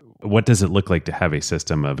analogy. But what does it look like to have a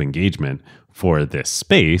system of engagement for this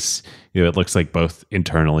space? It looks like both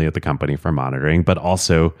internally at the company for monitoring, but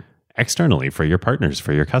also externally for your partners,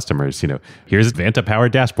 for your customers. Here's a Vanta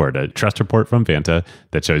powered dashboard, a trust report from Vanta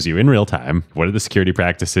that shows you in real time, what are the security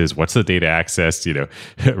practices? What's the data access?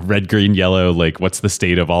 Red, green, yellow, like what's the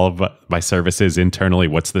state of all of my services internally?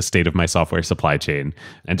 What's the state of my software supply chain?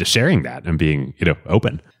 And just sharing that and being,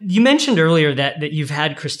 open. You mentioned earlier that you've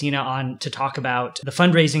had Christina on to talk about the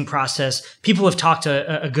fundraising process. People have talked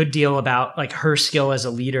a good deal about like her skill as a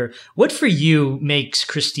leader. What for you makes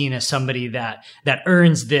Christina somebody that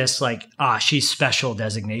earns this like, she's special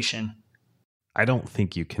designation? I don't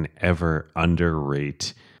think you can ever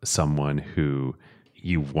underrate someone who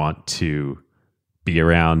you want to be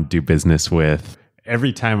around, do business with.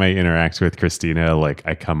 Every time I interact with Christina, like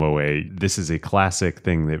I come away, this is a classic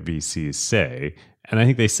thing that VCs say. And I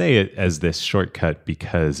think they say it as this shortcut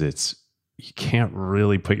because you can't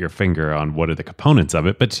really put your finger on what are the components of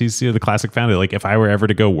it. But she's the classic founder. Like if I were ever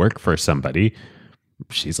to go work for somebody,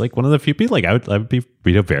 she's like one of the few people, like I would be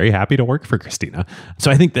very happy to work for Christina. So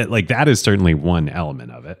I think that like that is certainly one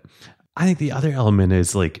element of it. I think the other element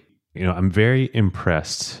is like, I'm very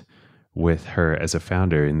impressed with her as a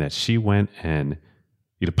founder in that she went and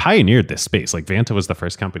pioneered this space. Like Vanta was the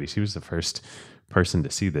first company. She was the first person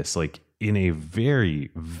to see this like in a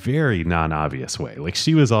very, very non-obvious way. Like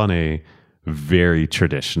she was on a very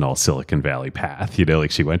traditional Silicon Valley path,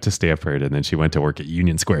 like she went to Stanford and then she went to work at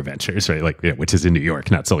Union Square Ventures, right? Like, which is in New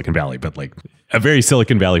York, not Silicon Valley, but like a very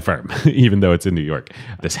Silicon Valley firm, even though it's in New York,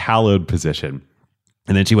 this hallowed position.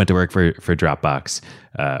 And then she went to work for Dropbox.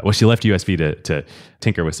 She left USB to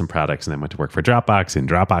tinker with some products and then went to work for Dropbox in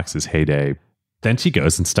Dropbox's heyday. Then she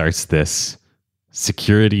goes and starts this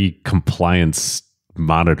security compliance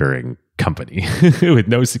monitoring company with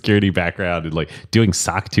no security background and like doing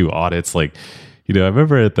SOC 2 audits. Like, I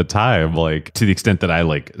remember at the time, like to the extent that I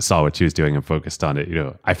like saw what she was doing and focused on it,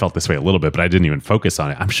 I felt this way a little bit, but I didn't even focus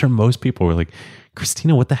on it. I'm sure most people were like,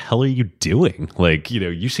 Christina, what the hell are you doing? Like,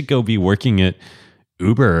 you should go be working at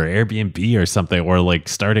Uber or Airbnb or something, or like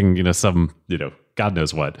starting, some, God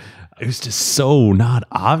knows what. It was just so not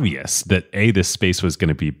obvious that this space was going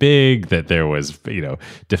to be big, that there was,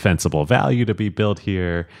 defensible value to be built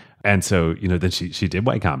here. And so, then she did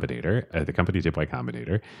Y Combinator. The company did Y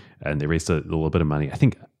Combinator, and they raised a little bit of money. I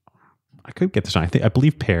think I could get this wrong. I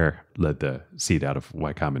believe Pear led the seed out of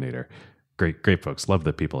Y Combinator. Great folks. Love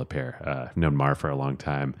the people at Pear. I've known Mar for a long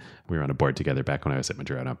time. We were on a board together back when I was at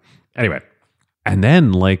Madrona. Anyway. And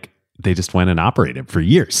then like they just went and operated for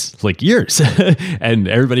years, and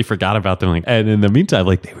everybody forgot about them. And in the meantime,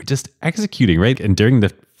 like they were just executing, right? And during the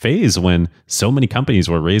phase when so many companies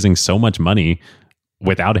were raising so much money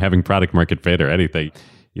without having product market fit or anything,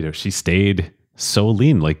 she stayed so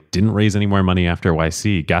lean, like didn't raise any more money after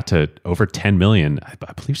YC, got to over 10 million.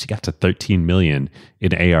 I believe she got to 13 million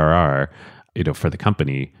in ARR, for the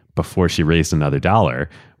company before she raised another dollar,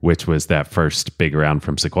 which was that first big round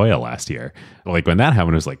from Sequoia last year. Like when that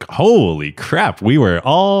happened, it was like, holy crap, we were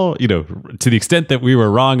all, to the extent that we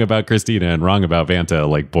were wrong about Christina and wrong about Vanta,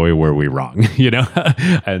 like, boy, were we wrong,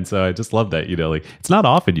 And so I just love that, like, it's not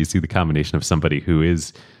often you see the combination of somebody who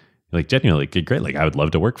is like genuinely great. Like, I would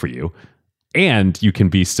love to work for you. And you can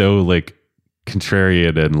be so like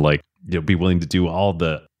contrarian and like, be willing to do all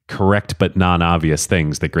the correct but non-obvious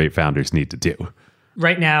things that great founders need to do.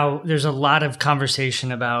 Right now, there's a lot of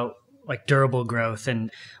conversation about like durable growth and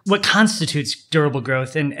what constitutes durable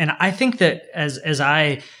growth. And I think that as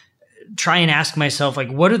I try and ask myself, like,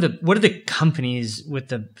 what are the companies with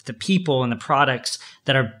the people and the products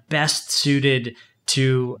that are best suited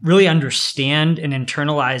to really understand and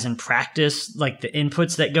internalize and practice like the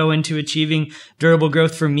inputs that go into achieving durable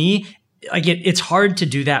growth? For me, it's hard to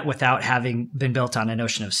do that without having been built on a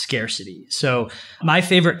notion of scarcity. So my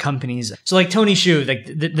favorite companies, so like Tony Xu, like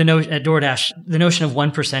the notion at DoorDash, the notion of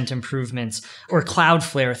 1% improvements, or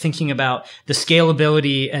Cloudflare, thinking about the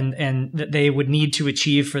scalability and that they would need to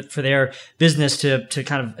achieve for their business to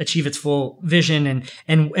kind of achieve its full vision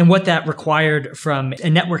and what that required from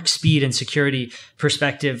a network speed and security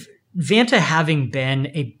perspective. Vanta, having been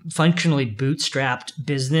a functionally bootstrapped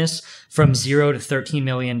business from $0 to $13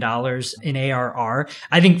 million in ARR,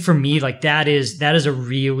 I think for me, like that is a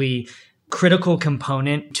really critical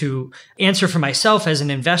component to answer for myself as an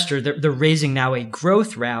investor. They're raising now a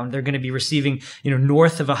growth round. They're going to be receiving,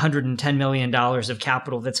 north of $110 million of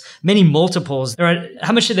capital. That's many multiples.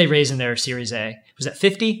 How much did they raise in their Series A? Was that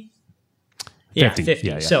 50? Yeah, 50.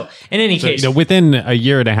 Yeah. So in any case, within a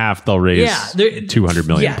year and a half, they'll raise 200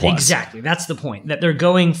 million plus. Exactly. That's the point, that they're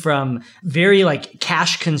going from very like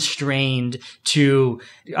cash constrained to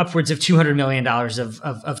upwards of $200 million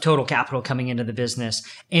of total capital coming into the business,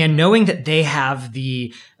 and knowing that they have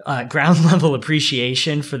the ground level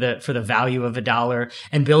appreciation for the value of a dollar,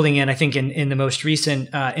 and building in, I think in the most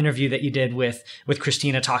recent interview that you did with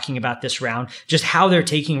Christina talking about this round, just how they're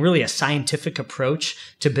taking really a scientific approach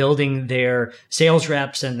to building their sales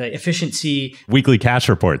reps and the efficiency. Weekly cash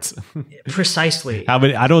reports. Precisely.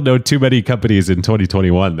 I don't know too many companies in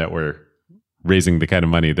 2021 that were raising the kind of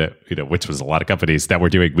money that, which was a lot of companies that were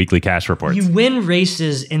doing weekly cash reports. You win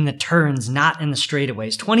races in the turns, not in the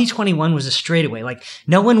straightaways. 2021 was a straightaway. Like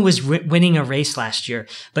no one was winning a race last year.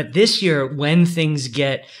 But this year, when things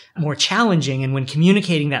get more challenging and when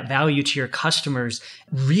communicating that value to your customers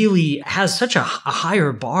really has such a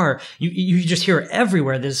higher bar, you just hear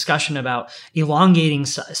everywhere the discussion about elongating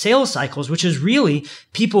sales cycles, which is really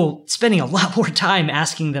people spending a lot more time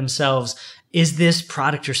asking themselves, is this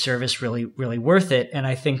product or service really, really worth it? And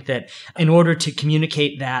I think that in order to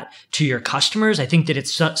communicate that to your customers, I think that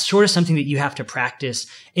it's sort of something that you have to practice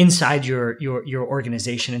inside your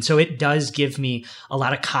organization. And so it does give me a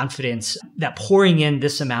lot of confidence that pouring in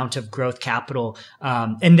this amount of growth capital,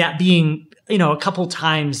 and that being, a couple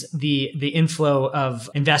times the inflow of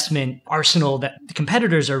investment arsenal that the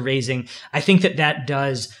competitors are raising, I think that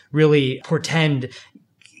does really portend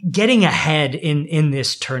getting ahead in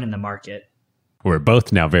this turn in the market. We're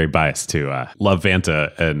both now very biased to love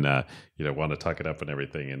Vanta and want to talk it up and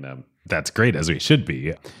everything, and that's great, as we should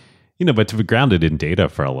be. But to be grounded in data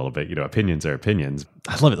for a little bit, opinions are opinions.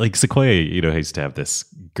 I love it. Like Sequoia, used to have this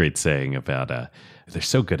great saying about they're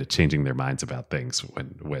so good at changing their minds about things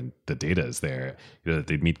when the data is there.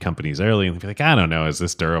 They'd meet companies early and they'd be like, I don't know, is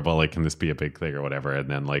this durable? Like, can this be a big thing or whatever? And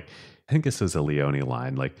then I think this is a Leone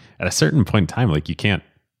line. Like at a certain point in time, you can't.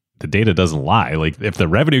 The data doesn't lie. Like if the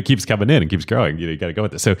revenue keeps coming in and keeps growing, you got to go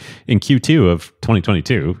with it. So in Q2 of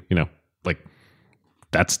 2022,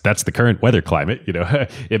 that's the current weather climate. It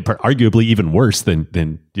arguably even worse than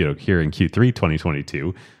here in Q3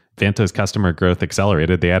 2022. Vanta's customer growth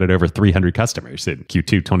accelerated. They added over 300 customers in Q2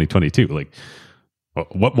 2022. Like,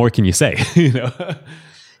 what more can you say?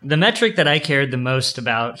 The metric that I cared the most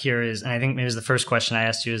about here is, and I think maybe it was the first question I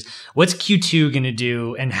asked you, is what's Q2 going to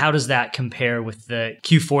do and how does that compare with the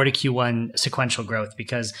Q4 to Q1 sequential growth?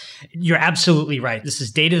 Because you're absolutely right. This is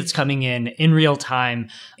data that's coming in real time,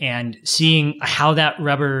 and seeing how that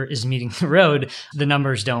rubber is meeting the road, the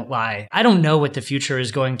numbers don't lie. I don't know what the future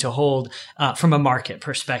is going to hold from a market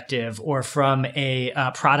perspective or from a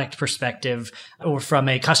product perspective or from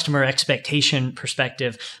a customer expectation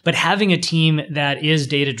perspective, but having a team that is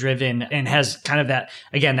data driven and has kind of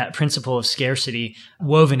that principle of scarcity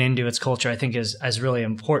woven into its culture, I think is really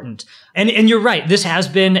important. And you're right. This has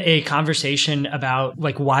been a conversation about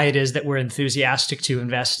why it is that we're enthusiastic to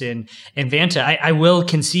invest in Vanta. I will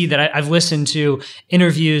concede that I've listened to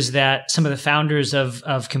interviews that some of the founders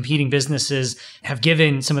of competing businesses have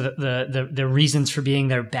given, some of the reasons for being,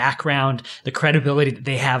 their background, the credibility that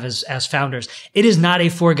they have as founders. It is not a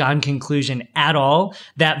foregone conclusion at all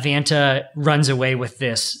that Vanta runs away with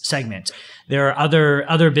this segment. There are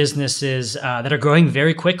other businesses that are growing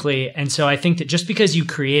very quickly. And so I think that just because you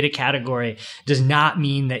create a category does not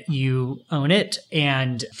mean that you own it.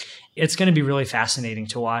 And it's going to be really fascinating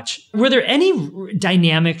to watch. Were there any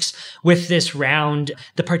dynamics with this round,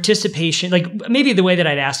 the participation? Maybe the way that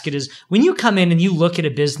I'd ask it is, when you come in and you look at a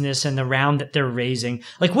business and the round that they're raising,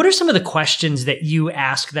 what are some of the questions that you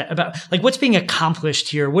ask that about, what's being accomplished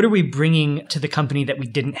here? What are we bringing to the company that we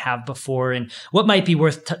didn't have before? And what might be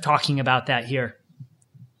worth talking about that here?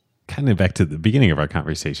 Kind of back to the beginning of our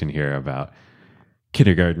conversation here about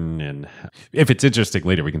kindergarten, and if it's interesting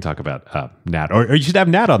later, we can talk about Nat, or you should have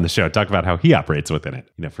Nat on the show, talk about how he operates within it.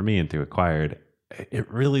 For me and through Acquired, it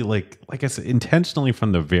really like I said, intentionally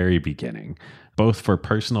from the very beginning, both for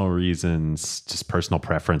personal reasons, just personal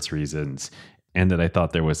preference reasons, and that I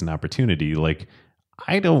thought there was an opportunity.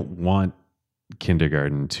 I don't want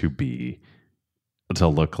kindergarten to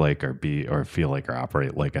look like or be or feel like or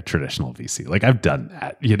operate like a traditional VC. I've done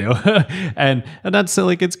that, and that's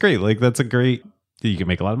it's great. That's a great. You can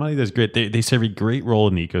make a lot of money. That's great. They serve a great role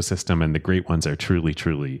in the ecosystem, and the great ones are truly,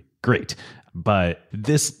 truly great. But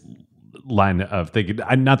this line of thinking,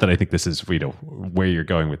 not that I think this is where you're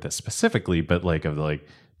going with this specifically, but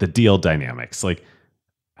the deal dynamics.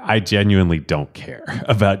 I genuinely don't care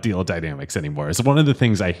about deal dynamics anymore. It's one of the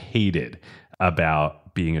things I hated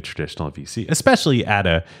about being a traditional VC, especially at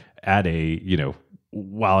a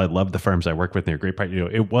while I love the firms I work with, and they're great part,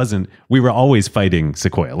 it wasn't, we were always fighting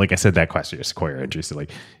Sequoia. I said, that question, your Sequoia interested,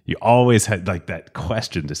 you always had that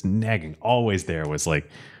question, just nagging, always there was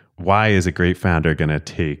why is a great founder going to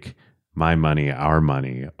take my money, our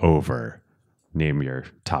money over, name your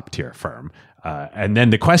top tier firm? And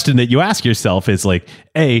then the question that you ask yourself is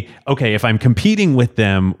okay, if I'm competing with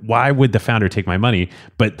them, why would the founder take my money?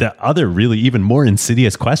 But the other really even more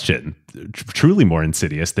insidious question, truly more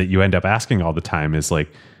insidious, that you end up asking all the time is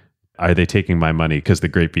are they taking my money because the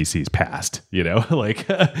great VCs passed?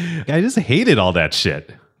 I just hated all that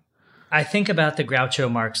shit. I think about the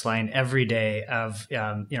Groucho Marx line every day of,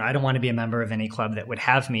 I don't want to be a member of any club that would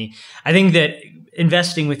have me. I think that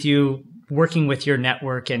investing with you, working with your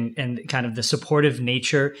network and kind of the supportive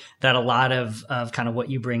nature that a lot of kind of what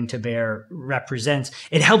you bring to bear represents,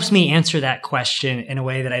 it helps me answer that question in a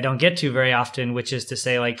way that I don't get to very often, which is to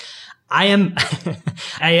say I am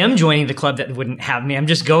I am joining the club that wouldn't have me. I'm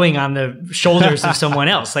just going on the shoulders of someone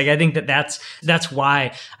else. Like, I think that's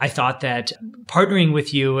why I thought that partnering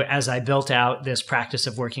with you as I built out this practice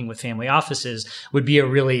of working with family offices would be a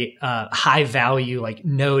really high value like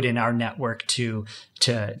node in our network to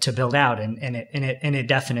build out, and it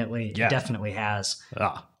definitely has.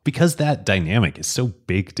 Because that dynamic is so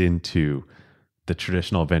baked into the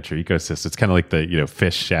traditional venture ecosystem. It's kind of like the,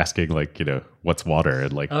 fish asking like, what's water,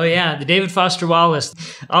 and like, oh yeah, the David Foster Wallace.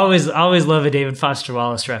 Always love a David Foster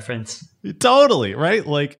Wallace reference. Totally, right?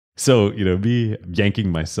 Like, so, me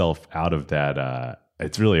yanking myself out of that,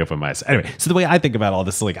 it's really opened my eyes. Anyway, so the way I think about all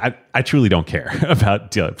this, like, I truly don't care about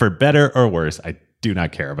deal, for better or worse. I do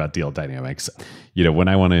not care about deal dynamics. When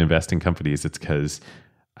I want to invest in companies, it's because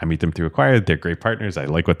I meet them through Acquired. They're great partners. I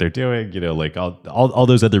like what they're doing, like all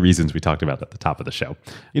those other reasons we talked about at the top of the show.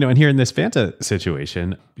 And here in this Vanta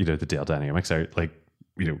situation, the deal dynamics are like,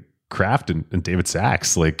 Kraft and David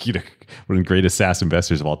Sachs, like, one of the greatest SaaS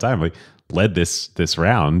investors of all time, like led this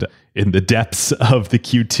round in the depths of the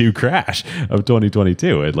Q2 crash of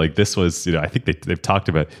 2022. And like, this was, I think they've talked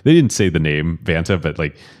about, they didn't say the name Vanta, but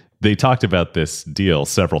like, they talked about this deal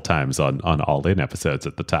several times on All In episodes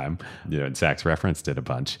at the time, and Sachs referenced it a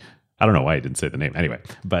bunch. I don't know why he didn't say the name anyway,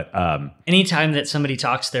 but anytime that somebody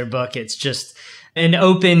talks their book, it's just an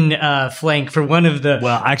open flank for one of the.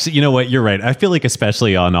 Well, actually, you know what? You're right. I feel like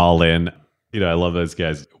especially on All In, I love those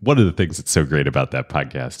guys. One of the things that's so great about that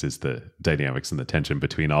podcast is the dynamics and the tension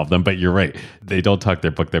between all of them. But you're right. They don't talk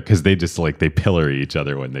their book there because they just they pillory each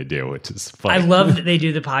other when they do, which is fun. I love that they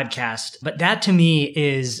do the podcast. But that to me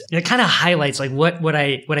it kind of highlights like what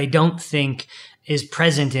I don't think is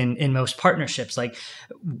present in most partnerships. Like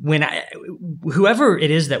when whoever it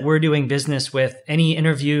is that we're doing business with, any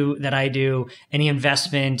interview that I do, any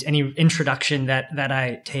investment, any introduction that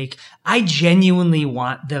I take, I genuinely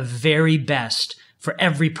want the very best for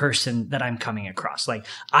every person that I'm coming across. Like,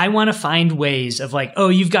 I want to find ways of like, oh,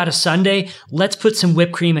 you've got a sundae, let's put some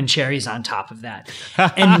whipped cream and cherries on top of that.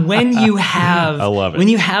 And when you have, I love it. When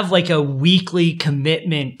you have like a weekly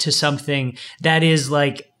commitment to something that is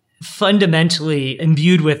like fundamentally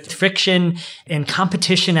imbued with friction and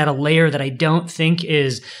competition at a layer that I don't think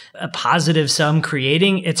is a positive sum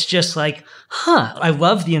creating, it's just like, I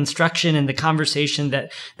love the instruction and the conversation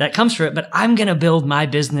that comes from it, but I'm going to build my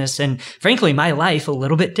business and frankly, my life a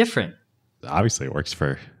little bit different. Obviously it works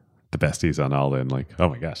for the besties on All In. Like, oh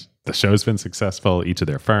my gosh, the show's been successful. Each of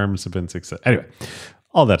their firms have been successful. Anyway,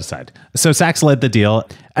 all that aside. So Sachs led the deal.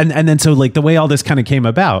 And then so like the way all this kind of came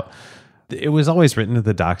about, it was always written in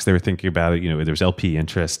the docs. They were thinking about it. There was LP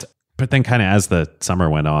interest. But then kind of as the summer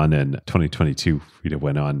went on and 2022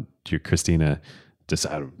 went on, Christina just,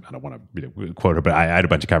 I don't want to quote her, but I had a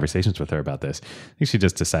bunch of conversations with her about this. I think she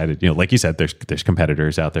just decided, like you said, there's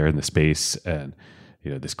competitors out there in the space, and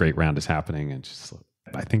this great round is happening, and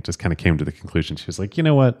I think just kind of came to the conclusion. She was like, you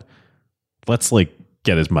know what? Let's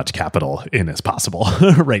get as much capital in as possible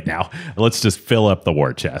right now. Let's just fill up the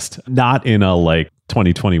war chest. Not in a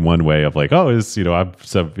 2021 way of like, oh, I'm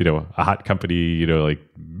some, a hot company,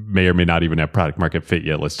 may or may not even have product market fit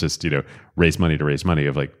yet. Let's just, raise money to raise money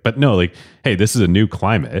of but no, hey, this is a new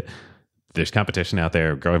climate. There's competition out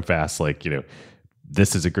there growing fast.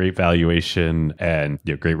 This is a great valuation and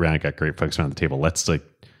great round, got great folks around the table. Let's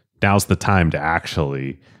now's the time to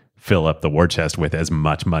actually fill up the war chest with as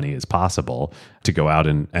much money as possible to go out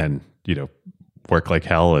and work like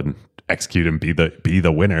hell and execute and be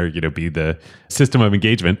the winner, be the system of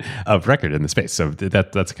engagement of record in the space. So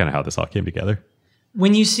that's kind of how this all came together.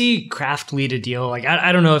 When you see Kraft lead a deal,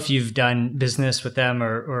 I don't know if you've done business with them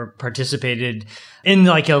or participated in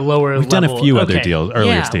a lower level. We've done a few other deals,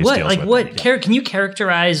 earlier stage deals. Can you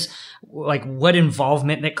characterize what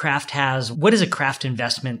involvement that Kraft has? What does a Kraft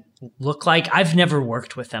investment look like? I've never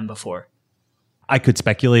worked with them before. I could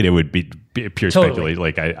speculate. It would be pure speculate.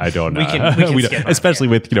 I don't know. We can especially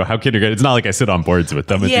with how kindergarten. It's not like I sit on boards with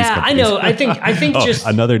them. Yeah, I know. I think just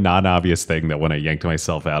another non-obvious thing that when I yanked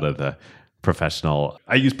myself out of the professional,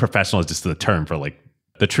 I use professional as just the term for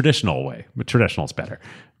the traditional way. But traditional is better.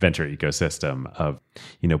 Venture ecosystem of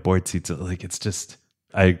board seats. It's just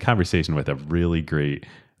I had a conversation with a really great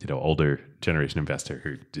older generation investor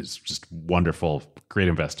who is just wonderful, great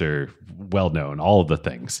investor, well known, all of the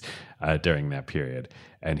things during that period.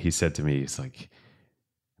 And he said to me, he's like,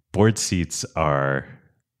 board seats are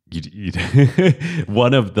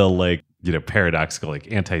one of the paradoxical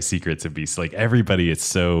anti-secrets of beasts. Everybody is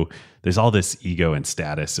so, there's all this ego and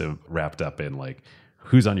status wrapped up in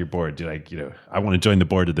who's on your board? I want to join the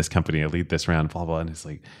board of this company. I lead this round, blah, blah. And it's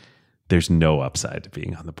there's no upside to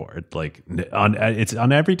being on the board. Like it's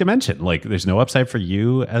on every dimension. Like there's no upside for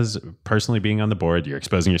you as personally being on the board. You're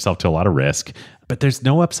exposing yourself to a lot of risk, but there's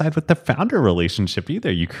no upside with the founder relationship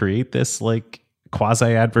either. You create this like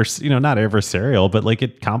quasi-adverse, not adversarial, but like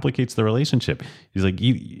it complicates the relationship. He's like,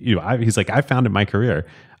 he's like, I found in my career,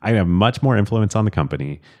 I have much more influence on the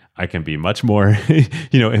company. I can be much more,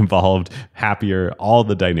 involved, happier, all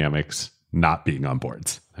the dynamics not being on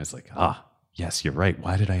boards. I was like, yes, you're right.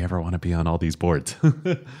 Why did I ever want to be on all these boards?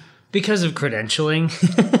 Because of credentialing.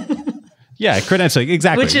 Yeah, credentialing,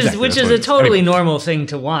 exactly. Which is a totally normal thing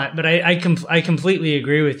to want, but I completely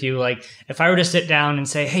agree with you. Like, if I were to sit down and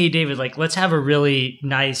say, "Hey, David, like, let's have a really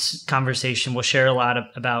nice conversation. We'll share a lot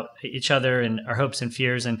about each other and our hopes and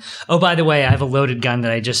fears. And oh, by the way, I have a loaded gun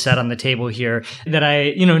that I just set on the table here that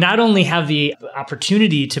I, not only have the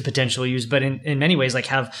opportunity to potentially use, but in many ways, like,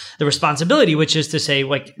 have the responsibility, which is to say,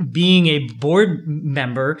 like, being a board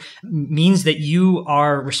member means that you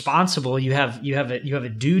are responsible. You have a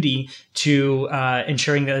duty to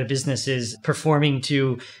ensuring that a business is performing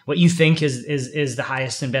to what you think is the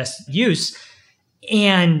highest and best use.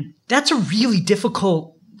 And that's a really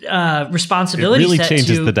difficult responsibility. It really set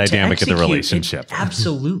changes to the dynamic of the execute. relationship. It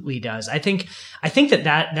absolutely does. I think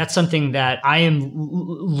that's something that I am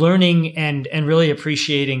learning and really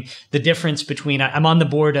appreciating the difference between. I'm on the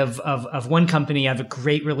board of one company. I have a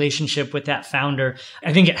great relationship with that founder.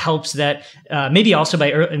 I think it helps that maybe also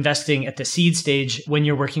by investing at the seed stage when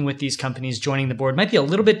you're working with these companies, joining the board might be a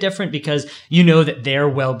little bit different because you know that their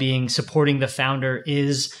well-being, supporting the founder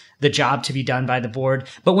is the job to be done by the board.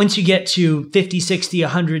 But once you get to 50, 60,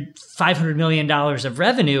 100, $500 million of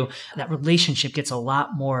revenue, that relationship gets a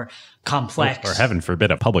lot more complex. Or heaven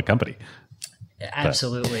forbid, a public company.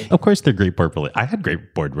 Absolutely. But of course, they're great board. I had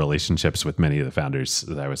great board relationships with many of the founders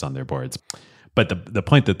that I was on their boards. But the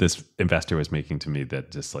point that this investor was making to me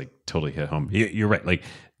that just like totally hit home. You're right. Like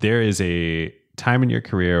there is a time in your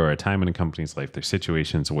career or a time in a company's life, there's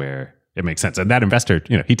situations where it makes sense. And that investor,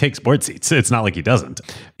 he takes board seats. It's not like he doesn't.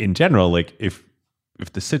 In general, like if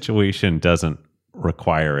the situation doesn't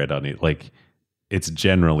require it on it, like it's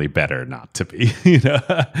generally better not to be,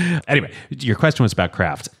 Anyway, your question was about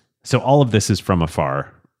craft. So all of this is from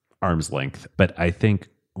afar, arm's length. But I think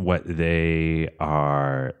what they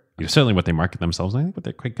are, certainly what they market themselves, I think what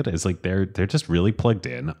they're quite good at is like they're just really plugged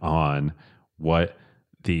in on what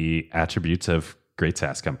the attributes of great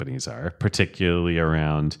SaaS companies are, particularly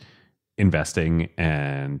around investing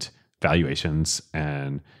and valuations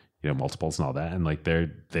and multiples and all that, and like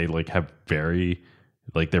they're very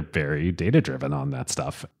data driven on that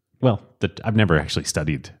stuff. Well, I've never actually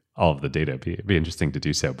studied all of the data. It'd be interesting to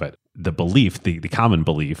do so, but the belief, the common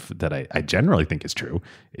belief that I generally think is true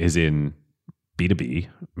is in B2B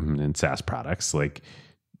and SaaS products, like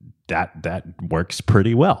that works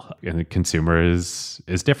pretty well. And the consumer is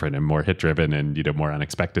different and more hit driven, and more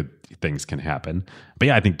unexpected things can happen. But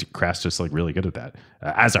yeah, I think Craft's just like really good at that.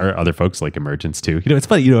 As are other folks like Emergence too. It's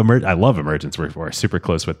funny. I love Emergence. We're super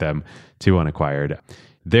close with them too on Acquired.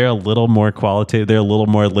 They're a little more qualitative. They're a little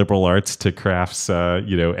more liberal arts to Craft's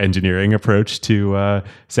engineering approach to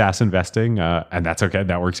SaaS investing, and that's okay.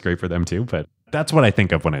 That works great for them too. But that's what I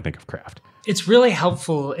think of when I think of Craft. It's really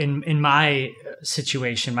helpful in my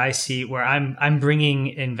situation, my seat, where I'm bringing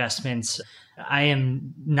investments. I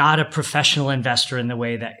am not a professional investor in the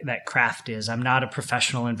way that Craft is. I'm not a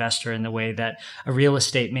professional investor in the way that a real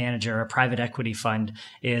estate manager or a private equity fund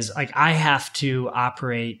is. Like, I have to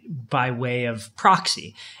operate by way of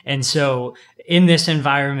proxy. And so in this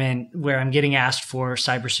environment where I'm getting asked for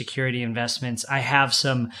cybersecurity investments, I have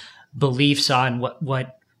some beliefs on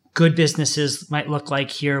what good businesses might look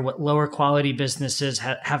like here, what lower quality businesses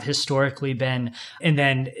have historically been. And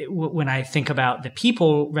then when I think about the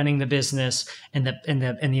people running the business and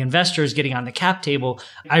the investors getting on the cap table,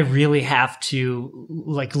 I really have to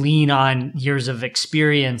like lean on years of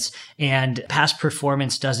experience, and past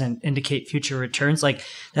performance doesn't indicate future returns. Like,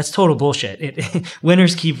 that's total bullshit.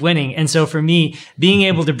 Winners keep winning. And so for me, being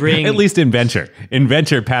able to bring, at least in venture,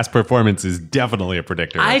 past performance is definitely a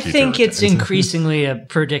predictor of future think returns. It's increasingly a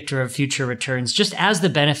predictor of future returns, just as the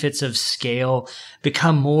benefits of scale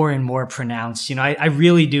become more and more pronounced. I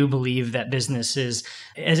really do believe that businesses,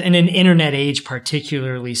 as in an internet age,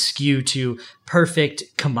 particularly skew to perfect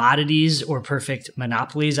commodities or perfect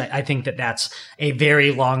monopolies. I think that that's a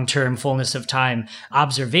very long-term fullness of time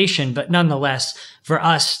observation, but nonetheless, for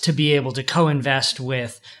us to be able to co-invest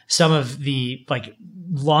with some of the like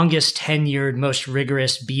longest tenured, most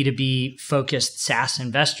rigorous B2B focused SaaS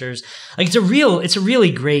investors. Like it's a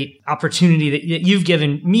really great opportunity that you've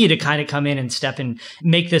given me to kind of come in and step and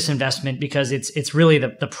make this investment, because it's really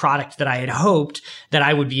the product that I had hoped that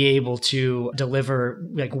I would be able to deliver.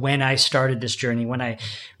 Like when I started this journey, when I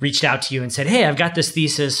reached out to you and said, hey, I've got this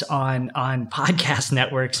thesis on podcast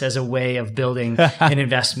networks as a way of building an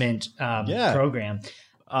investment program.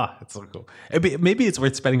 That's so cool. Maybe it's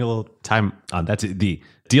worth spending a little time on that. The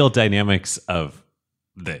deal dynamics of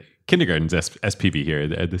the kindergarten's SPV here,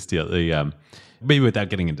 this deal, maybe without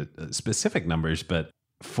getting into specific numbers, but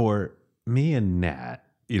for me and Nat,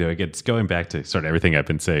 again, it's going back to sort of everything I've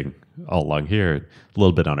been saying all along here, a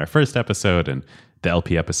little bit on our first episode and the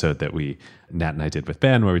LP episode that Nat and I did with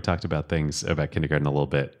Ben, where we talked about things about kindergarten a little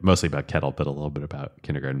bit, mostly about Kettle, but a little bit about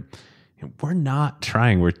kindergarten. We're not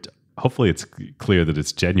trying. Hopefully it's clear that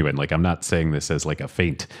it's genuine. Like, I'm not saying this as like a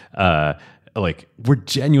feint. Like, we're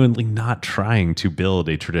genuinely not trying to build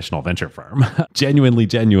a traditional venture firm. Genuinely.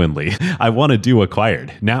 I want to do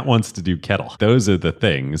acquired. Nat wants to do Kettle. Those are the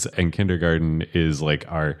things. And kindergarten is like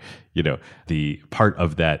our, the part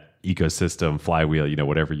of that ecosystem flywheel,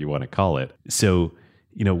 whatever you want to call it. So,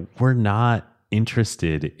 we're not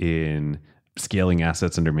interested in scaling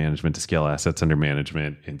assets under management to scale assets under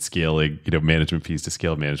management, and scaling, management fees to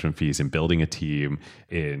scale management fees, and building a team,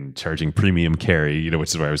 and charging premium carry, which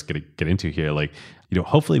is what I was going to get into here. Like,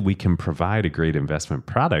 hopefully we can provide a great investment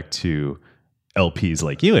product to LPs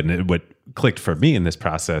like you. And what clicked for me in this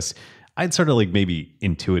process, I'd sort of like maybe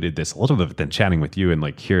intuited this a little bit, but then chatting with you and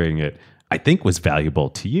like hearing it, I think was valuable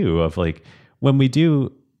to you, of like, when we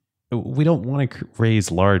don't want to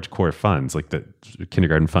raise large core funds. Like the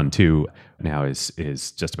Kindergarten Fund 2 now is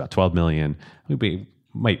just about 12 million. We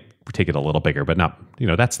might take it a little bigger, but not,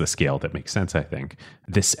 that's the scale that makes sense, I think.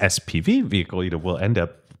 This SPV vehicle, will end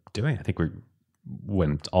up doing, I think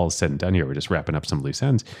when all is said and done here, we're just wrapping up some loose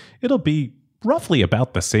ends. It'll be roughly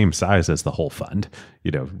about the same size as the whole fund,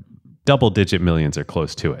 double-digit millions or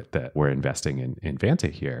close to it that we're investing in Vanta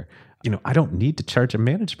here. I don't need to charge a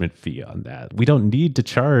management fee on that. We don't need to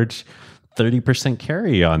charge 30%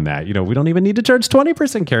 carry on that. We don't even need to charge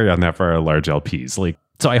 20% carry on that for our large LPs. Like,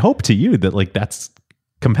 so I hope to you that like that's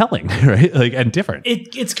compelling, right? Like, and different.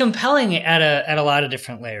 It's compelling at a lot of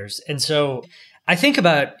different layers. And so I think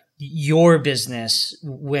about your business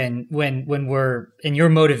when we're, and your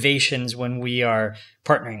motivations when we are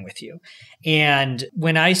partnering with you. And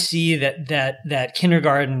when I see that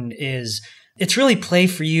kindergarten it's really play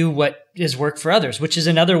for you what is work for others, which is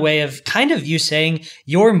another way of kind of you saying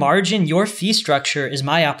your margin, your fee structure is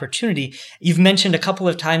my opportunity. You've mentioned a couple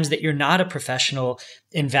of times that you're not a professional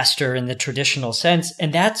investor in the traditional sense.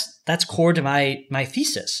 And that's core to my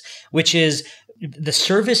thesis, which is the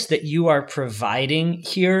service that you are providing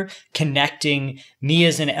here, connecting me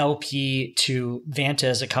as an LP to Vanta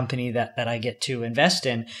as a company that I get to invest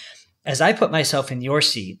in. As I put myself in your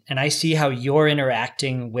seat and I see how you're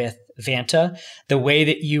interacting with Vanta, the way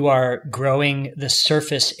that you are growing the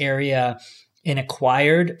surface area in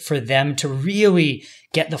acquired for them to really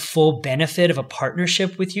get the full benefit of a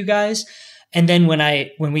partnership with you guys. And then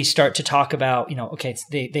when we start to talk about, okay,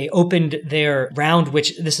 they opened their round,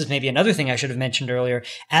 which this is maybe another thing I should have mentioned earlier.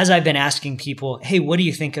 As I've been asking people, hey, what do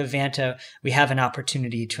you think of Vanta? We have an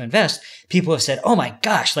opportunity to invest. People have said, oh my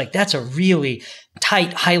gosh, like that's a really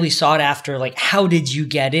tight, highly sought after, like, how did you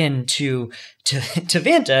get into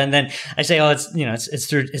Vanta? And then I say, oh, it's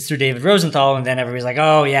through David Rosenthal. And then everybody's like,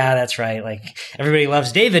 oh yeah, that's right. Like everybody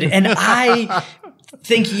loves David. And I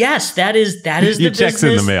think, yes, that is the business.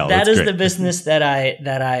 In the mail. That is the business that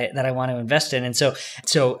I want to invest in. And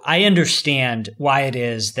so I understand why it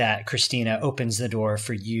is that Christina opens the door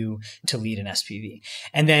for you to lead an SPV.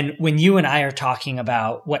 And then when you and I are talking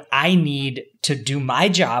about what I need to do my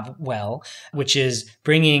job well, which is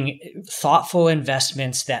bringing thoughtful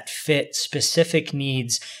investments that fit specific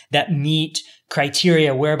needs, that meet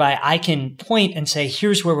criteria whereby I can point and say,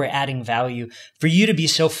 here's where we're adding value. For you to be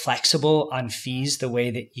so flexible on fees the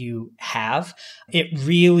way that you have, it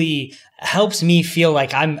really helps me feel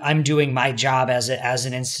like I'm doing my job as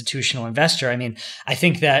an institutional investor. I mean, I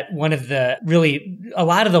think that a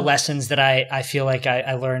lot of the lessons that I feel like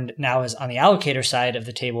I learned now is on the allocator side of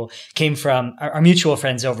the table came from our mutual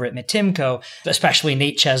friends over at Mitimco, especially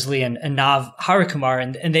Nate Chesley and Nav Harikumar.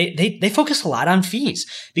 And they focus a lot on fees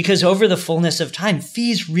because over the fullness of time,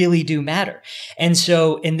 fees really do matter. And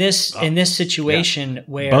so in this situation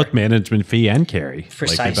where both management fee and carry,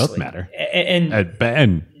 precisely, like they both matter,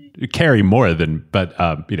 and carry more than, but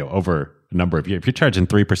over a number of years, if you're charging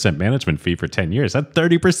 3% management fee for 10 years, that's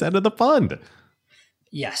 30% of the fund.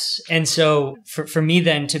 Yes. And so for me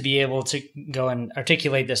then to be able to go and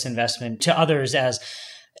articulate this investment to others as,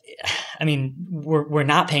 I mean, we're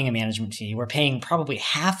not paying a management fee. We're paying probably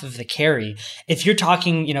half of the carry. If you're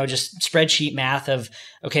talking, just spreadsheet math of,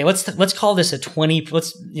 okay, let's call this a 20,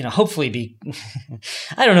 hopefully be,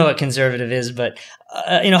 I don't know what conservative is, but,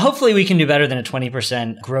 hopefully we can do better than a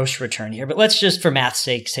 20% gross return here. But let's just, for math's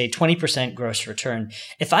sake, say 20% gross return.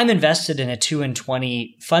 If I'm invested in a 2 and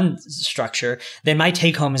 20 fund structure, then my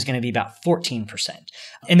take home is going to be about 14%.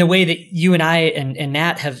 And the way that you and I and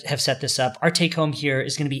Nat have set this up, our take home here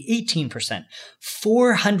is going to be 18%,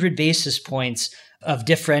 400 basis points of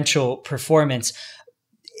differential performance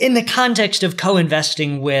in the context of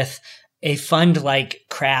co-investing with a fund like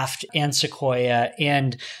Craft and Sequoia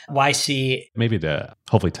and YC. Maybe to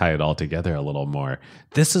hopefully tie it all together a little more.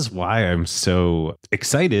 This is why I'm so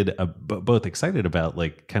excited, both excited about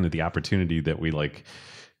like kind of the opportunity that we like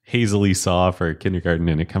hazily saw for kindergarten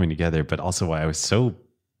and it coming together, but also why I was so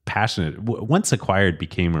passionate. Once Acquired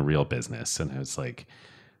became a real business, and I was like,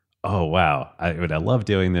 oh wow, I love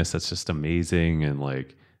doing this. That's just amazing, and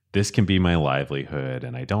like this can be my livelihood,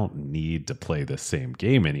 and I don't need to play the same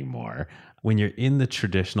game anymore. When you're in the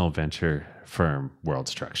traditional venture firm world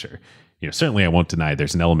structure, certainly I won't deny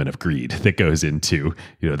there's an element of greed that goes into,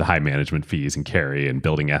 the high management fees and carry and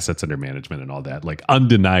building assets under management and all that. Like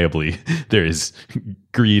undeniably, there is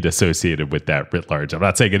greed associated with that writ large. I'm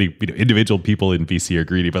not saying any individual people in VC are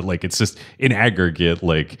greedy, but like it's just in aggregate,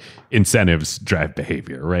 like incentives drive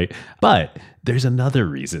behavior, right? But there's another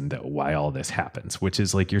reason that why all this happens, which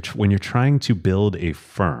is like when you're trying to build a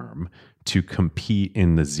firm to compete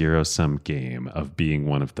in the zero-sum game of being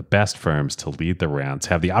one of the best firms to lead the rounds,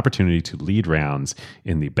 have the opportunity to lead rounds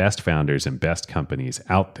in the best founders and best companies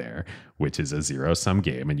out there, which is a zero-sum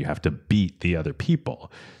game, and you have to beat the other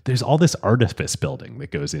people. There's all this artifice building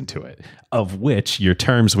that goes into it, of which your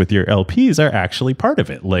terms with your LPs are actually part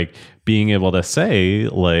of it. Like being able to say,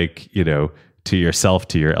 like, to yourself,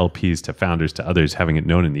 to your LPs, to founders, to others, having it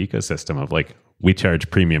known in the ecosystem of like, we charge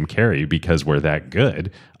premium carry because we're that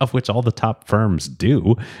good, of which all the top firms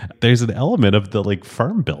do. There's an element of the like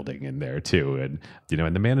firm building in there too. And,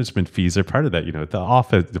 and the management fees are part of that, the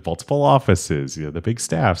office, the multiple offices, the big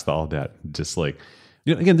staffs, all that. Just like,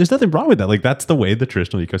 again, there's nothing wrong with that. Like that's the way the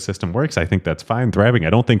traditional ecosystem works. I think that's fine, thriving. I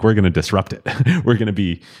don't think we're going to disrupt it. We're going to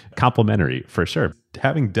be complementary for sure.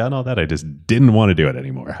 Having done all that, I just didn't want to do it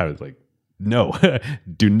anymore. I was like, no,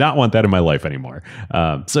 do not want that in my life anymore.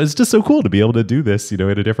 So it's just so cool to be able to do this, in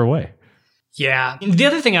a different way. Yeah. The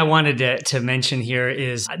other thing I wanted to mention here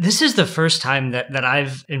is this is the first time that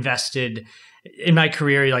I've invested in my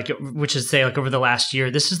career, like, which is say like over the last year,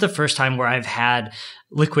 this is the first time where I've had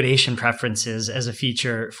liquidation preferences as a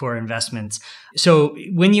feature for investments. So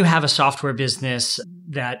when you have a software business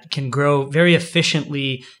that can grow very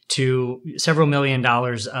efficiently to several $1 million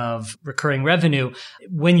of recurring revenue,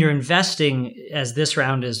 when you're investing, as this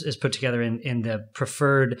round is put together in the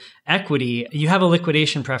preferred equity, you have a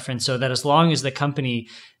liquidation preference so that as long as the company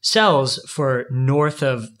sells for north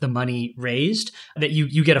of the money raised, that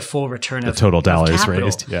you get a full return of the total dollars capital.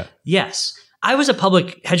 Raised. Yeah. Yes. I was a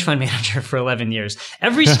public hedge fund manager for 11 years.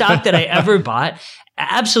 Every stock that I ever bought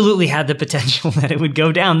absolutely had the potential that it would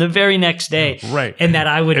go down the very next day. Right. And that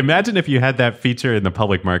I would imagine if you had that feature in the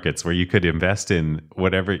public markets where you could invest in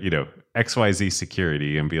whatever, XYZ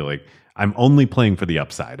security and be like, I'm only playing for the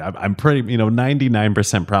upside. I'm pretty,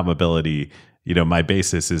 99% probability, my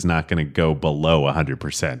basis is not going to go below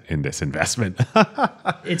 100% in this investment.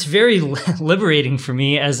 It's very liberating for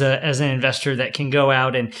me as an investor that can go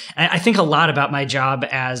out, and I think a lot about my job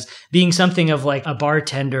as being something of like a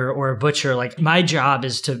bartender or a butcher. Like my job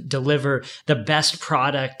is to deliver the best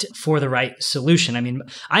product for the right solution. I mean,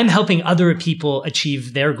 I'm helping other people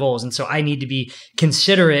achieve their goals, and so I need to be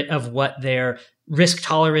considerate of what their risk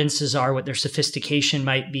tolerances are, what their sophistication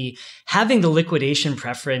might be. Having the liquidation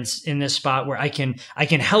preference in this spot where I can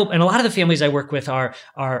help, and a lot of the families I work with are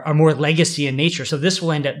more legacy in nature. So this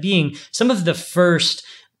will end up being some of the first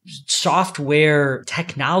software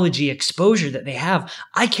technology exposure that they have.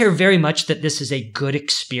 I care very much that this is a good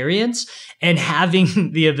experience, and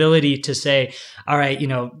having the ability to say, all right,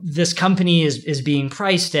 this company is being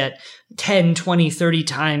priced at 10, 20, 30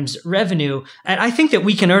 times revenue. And I think that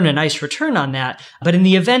we can earn a nice return on that. But in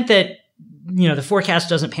the event that the forecast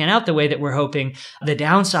doesn't pan out the way that we're hoping, the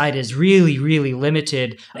downside is really, really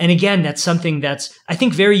limited. And again, that's something that's, I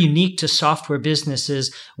think, very unique to software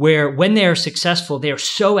businesses, where when they are successful, they are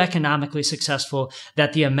so economically successful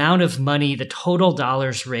that the amount of money, the total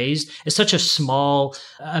dollars raised, is such a small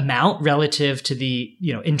amount relative to the,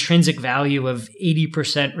 intrinsic value of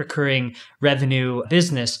 80% recurring revenue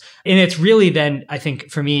business. And it's really then, I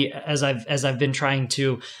think, for me, as I've been trying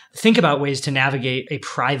to think about ways to navigate a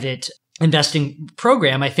private investing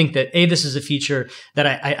program, I think that A, this is a feature that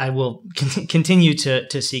I will continue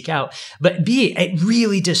to seek out, but B, it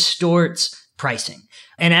really distorts pricing.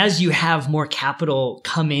 And as you have more capital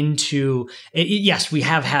come into it, yes, we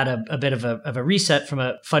have had a bit of a reset from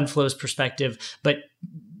a fund flows perspective, but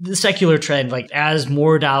the secular trend, like as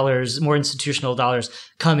more institutional dollars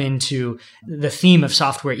come into the theme of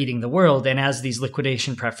software eating the world, and as these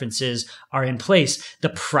liquidation preferences are in place, the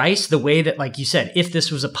price, the way that, like you said, if this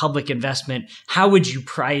was a public investment, how would you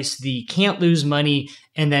price the can't lose money?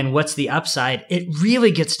 And then what's the upside? It really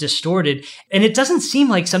gets distorted. And it doesn't seem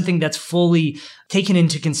like something that's fully taken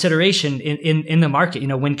into consideration in the market.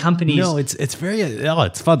 When companies... No, it's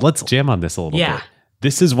fun. Let's jam on this a little bit.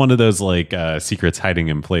 This is one of those secrets hiding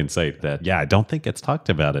in plain sight that, I don't think it's talked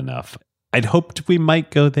about enough. I'd hoped we might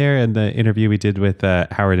go there in the interview we did with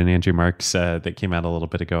Howard and Andrew Marks that came out a little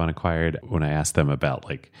bit ago on Acquired, when I asked them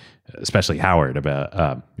about, especially Howard,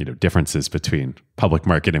 about differences between public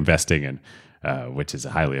market investing and which is a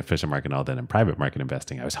highly efficient market and all that, and private market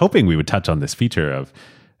investing. I was hoping we would touch on this feature of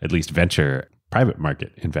at least venture private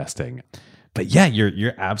market investing. But yeah,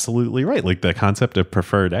 you're absolutely right. The concept of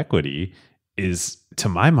preferred equity is, to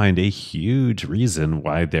my mind, a huge reason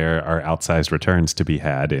why there are outsized returns to be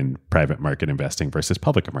had in private market investing versus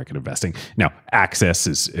public market investing. Now, access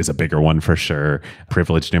is a bigger one for sure.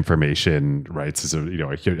 Privileged information rights is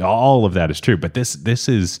all of that is true. But this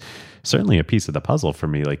is certainly a piece of the puzzle for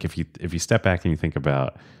me. If you step back and you think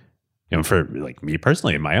about, for me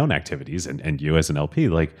personally in my own activities and you as an LP,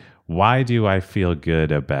 why do I feel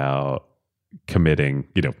good about committing,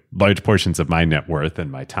 large portions of my net worth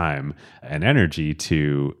and my time and energy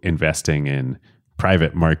to investing in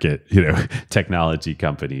private market, technology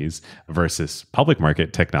companies versus public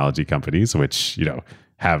market technology companies, which,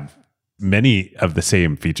 have many of the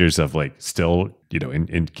same features of still,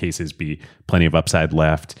 in cases be plenty of upside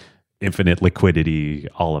left, infinite liquidity,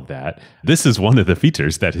 all of that. This is one of the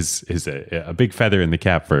features that is a big feather in the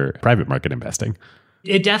cap for private market investing.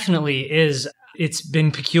 It definitely is. It's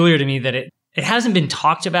been peculiar to me that it hasn't been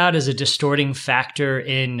talked about as a distorting factor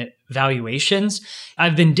in valuations.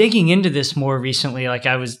 I've been digging into this more recently.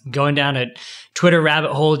 I was going down a Twitter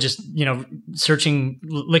rabbit hole, just, searching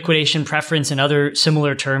liquidation preference and other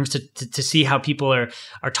similar terms to see how people are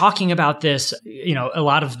talking about this. A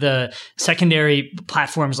lot of the secondary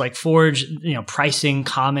platforms like Forge, pricing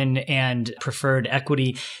common and preferred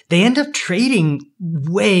equity, they end up trading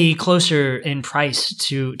way closer in price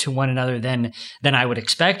to one another than I would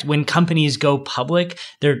expect. When companies go public,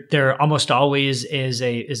 there almost always is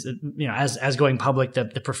as going public,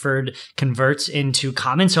 the preferred converts into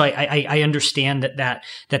common. So I understand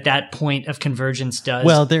that point of convergence does.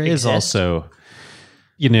 Well, there exist. Is also,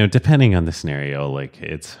 depending on the scenario,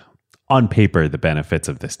 it's on paper, the benefits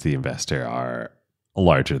of this to the investor are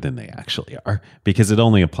larger than they actually are, because it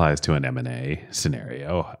only applies to an M&A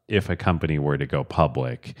scenario. If a company were to go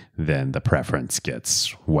public, then the preference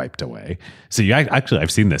gets wiped away. So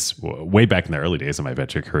I've seen this way back in the early days of my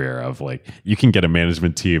venture career of you can get a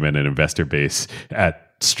management team and an investor base at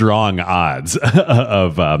strong odds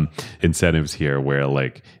of incentives here, where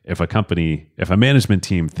if a management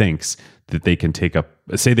team thinks that they can take up,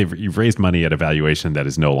 say you've raised money at a valuation that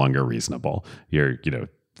is no longer reasonable,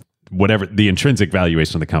 whatever the intrinsic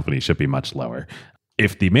valuation of the company should be much lower.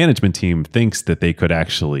 If the management team thinks that they could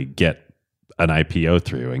actually get an IPO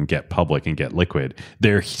through and get public and get liquid,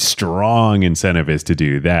 their strong incentive is to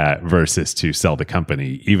do that versus to sell the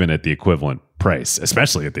company even at the equivalent price,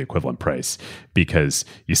 especially at the equivalent price, because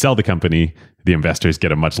you sell the company, the investors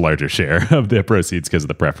get a much larger share of the proceeds because of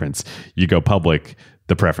the preference. You go public,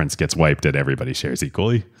 the preference gets wiped and everybody shares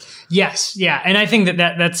equally. Yes. Yeah. And I think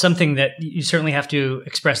that's something that you certainly have to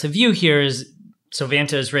express the view here is, so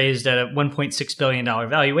Vanta is raised at a $1.6 billion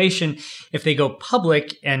valuation. If they go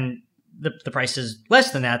public and the price is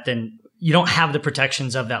less than that, then you don't have the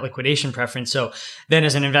protections of that liquidation preference. So then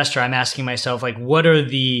as an investor, I'm asking myself, like, what are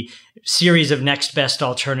the series of next best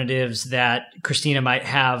alternatives that Christina might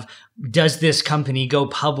have? Does this company go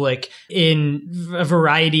public in a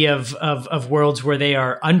variety of worlds where they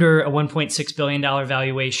are under a $1.6 billion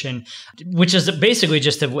valuation, which is basically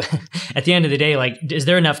just at the end of the day, like, is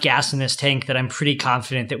there enough gas in this tank that I'm pretty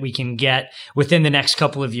confident that we can get within the next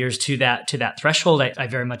couple of years to that threshold? I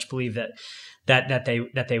very much believe that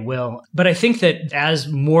they will. But I think that as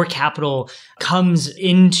more capital comes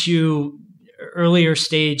into earlier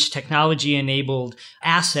stage technology enabled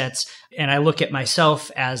assets, and I look at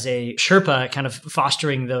myself as a Sherpa kind of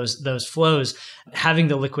fostering those flows, having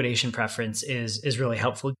the liquidation preference is really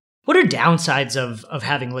helpful. What are downsides of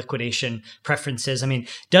having liquidation preferences? I mean,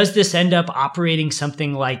 does this end up operating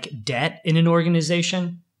something like debt in an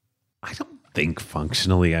organization? I don't think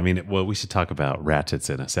functionally. I mean, well, we should talk about ratchets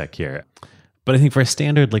in a sec here. But I think for a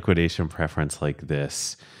standard liquidation preference like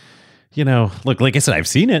this, look, like I said, I've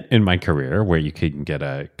seen it in my career where you can get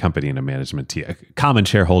a company and a management team, common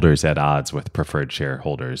shareholders at odds with preferred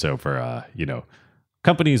shareholders over,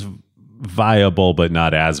 companies viable but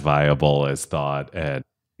not as viable as thought. And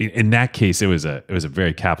in that case, it was a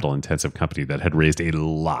very capital intensive company that had raised a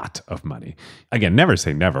lot of money. Again, never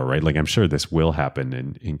say never, right? Like, I'm sure this will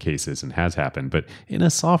happen in cases and has happened, but in a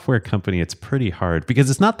software company, it's pretty hard because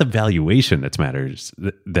it's not the valuation that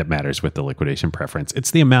matters with the liquidation preference. It's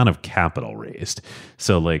the amount of capital raised.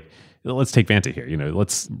 So like, let's take Vanta here.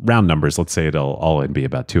 Let's round numbers. Let's say it'll all in be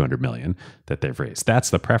about 200 million that they've raised. That's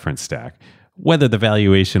the preference stack. Whether the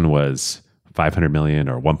valuation was 500 million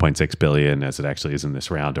or 1.6 billion as it actually is in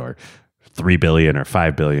this round, or 3 billion or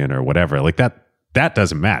 5 billion or whatever, like that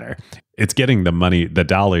doesn't matter. It's getting the money, the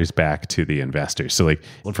dollars back to the investors. So like,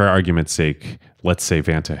 for argument's sake, let's say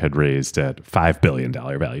Vanta had raised at $5 billion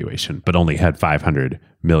valuation, but only had 500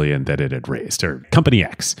 million that it had raised, or company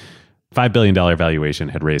X, $5 billion valuation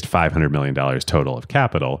had raised $500 million total of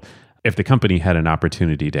capital. If the company had an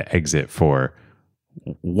opportunity to exit for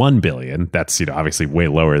 1 billion, that's obviously way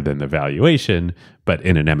lower than the valuation, but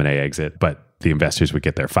in an M&A exit, but the investors would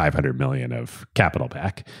get their 500 million of capital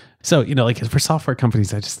back. So, like for software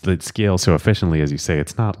companies, that scale so efficiently, as you say,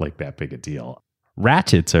 it's not like that big a deal.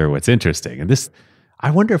 Ratchets are what's interesting. And this, I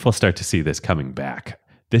wonder if we'll start to see this coming back.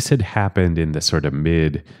 This had happened in the sort of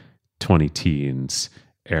mid 2010s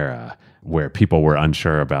era where people were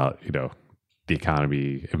unsure about, the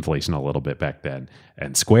economy, inflation a little bit back then.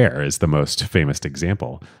 And Square is the most famous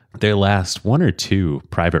example. Their last one or two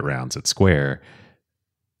private rounds at Square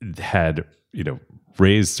had,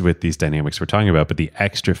 raised with these dynamics we're talking about, but the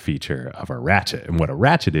extra feature of a ratchet. And what a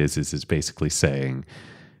ratchet is basically saying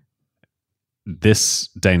this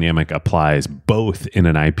dynamic applies both in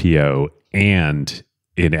an IPO and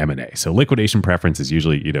in M&A. So liquidation preference is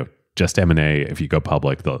usually, just M&A. If you go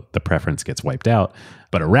public, the preference gets wiped out.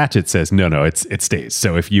 But a ratchet says, no, it stays.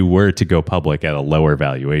 So if you were to go public at a lower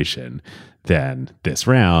valuation than this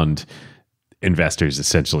round, investors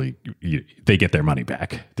essentially, they get their money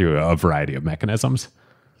back through a variety of mechanisms.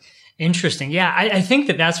 Interesting. Yeah, I think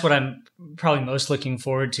that's what I'm probably most looking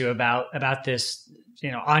forward to about this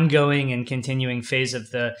ongoing and continuing phase of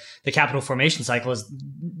the capital formation cycle, is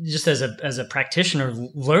just as a practitioner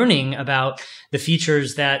learning about the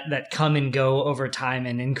features that come and go over time,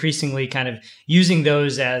 and increasingly kind of using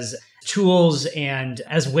those as tools and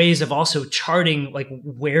as ways of also charting like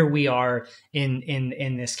where we are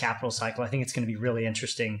in this capital cycle. I think it's going to be really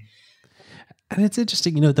interesting. And it's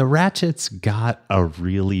interesting, the ratchets got a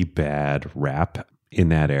really bad rap in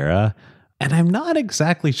that era. And I'm not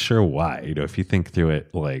exactly sure why, if you think through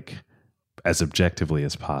it like as objectively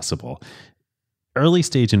as possible. Early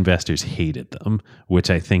stage investors hated them, which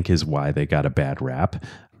I think is why they got a bad rap.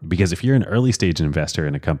 Because if you're an early stage investor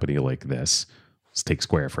in a company like this, let's take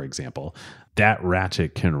Square, for example, that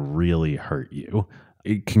ratchet can really hurt you.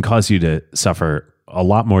 It can cause you to suffer a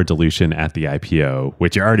lot more dilution at the IPO,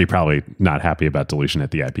 which you're already probably not happy about dilution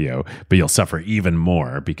at the IPO, but you'll suffer even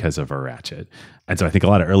more because of a ratchet. And so I think a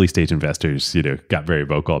lot of early stage investors, got very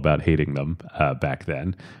vocal about hating them back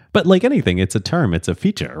then. But like anything, it's a term, it's a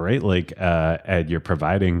feature, right? Like, and you're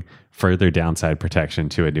providing further downside protection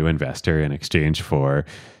to a new investor in exchange for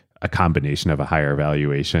a combination of a higher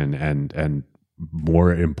valuation and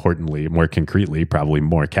more importantly, more concretely, probably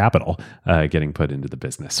more capital getting put into the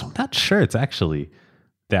business. So I'm not sure it's actually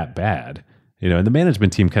that bad. And the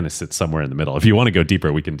management team kind of sits somewhere in the middle. If you want to go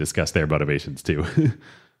deeper, we can discuss their motivations too.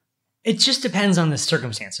 It just depends on the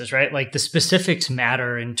circumstances, right? Like the specifics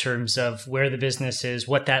matter in terms of where the business is,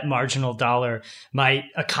 what that marginal dollar might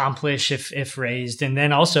accomplish if raised. And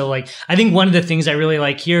then also, like, I think one of the things I really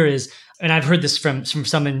like here is, and I've heard this from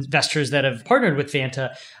some investors that have partnered with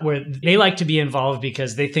Vanta, where they like to be involved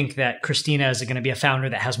because they think that Christina is going to be a founder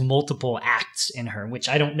that has multiple acts in her, which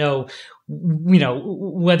I don't know,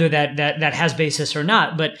 whether that has basis or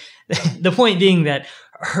not. But the point being that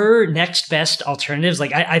her next best alternatives,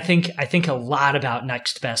 like I think a lot about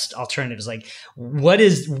next best alternatives. Like what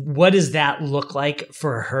does that look like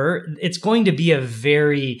for her? It's going to be a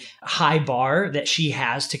very high bar that she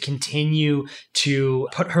has to continue to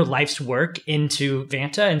put her life's work into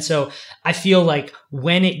Vanta. And so I feel like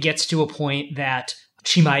when it gets to a point that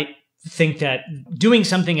she might think that doing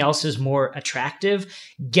something else is more attractive,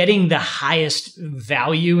 getting the highest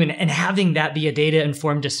value and having that be a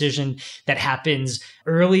data-informed decision that happens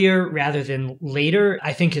earlier rather than later,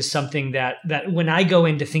 I think is something that when I go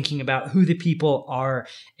into thinking about who the people are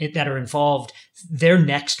that are involved, their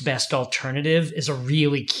next best alternative is a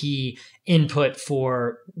really key input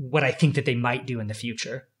for what I think that they might do in the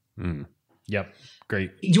future. Yep.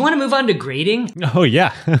 Great. Do you want to move on to grading? Oh,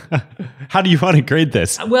 yeah. How do you want to grade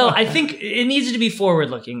this? Well, I think it needs to be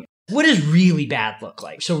forward-looking. What does really bad look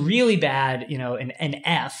like? So really bad, an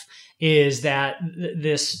F is that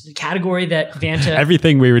this category that Vanta...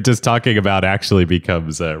 Everything we were just talking about actually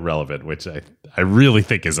becomes relevant, which I really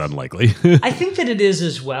think is unlikely. I think that it is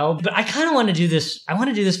as well, but I kind of want to do this. I want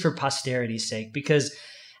to do this for posterity's sake, because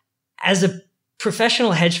as a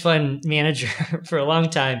professional hedge fund manager for a long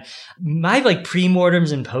time, my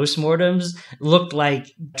pre-mortems and post-mortems looked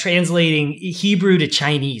like translating Hebrew to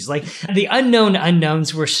Chinese. Like the unknown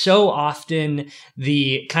unknowns were so often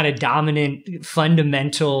the kind of dominant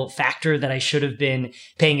fundamental factor that I should have been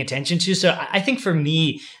paying attention to. So I think for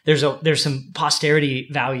me, there's some posterity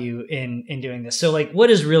value in doing this. So what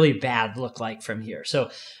does really bad look like from here? So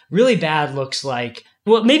really bad looks like,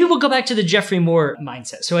 well, maybe we'll go back to the Jeffrey Moore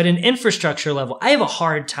mindset. So at an infrastructure level, I have a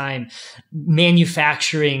hard time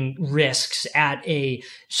manufacturing risks at a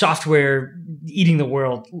software eating the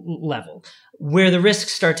world level. Where the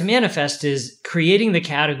risks start to manifest is creating the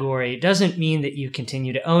category doesn't mean that you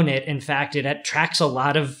continue to own it. In fact, it attracts a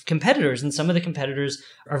lot of competitors, and some of the competitors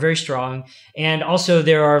are very strong. And also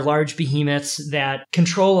there are large behemoths that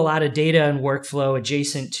control a lot of data and workflow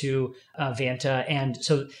adjacent to Vanta. And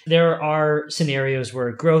so there are scenarios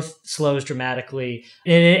where growth slows dramatically,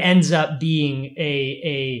 and it ends up being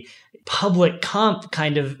a public comp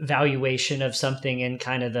kind of valuation of something in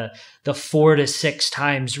kind of the 4 to 6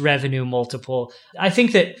 times revenue multiple. I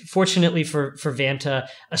think that fortunately for Vanta,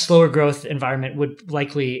 a slower growth environment would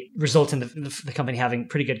likely result in the company having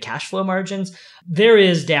pretty good cash flow margins. There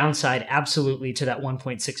is downside absolutely to that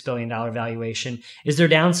 $1.6 billion valuation. Is there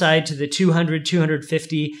downside to the 200,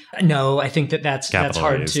 250? No, I think that's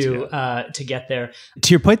hard to get there.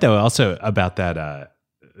 To your point though, also about that,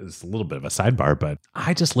 it's a little bit of a sidebar, but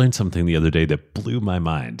I just learned something the other day that blew my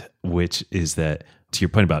mind, which is that, to your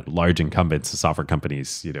point about large incumbents, software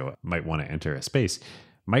companies, might want to enter a space.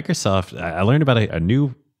 Microsoft, I learned about a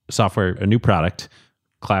new software, a new product,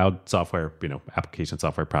 cloud software, application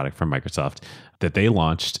software product from Microsoft that they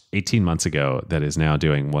launched 18 months ago that is now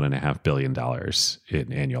doing $1.5 billion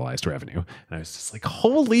in annualized revenue. And I was just like,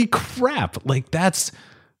 holy crap. That's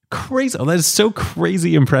crazy. Oh, that is so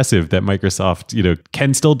crazy impressive that Microsoft,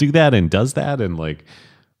 can still do that and does that. And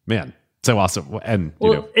man, so awesome. And,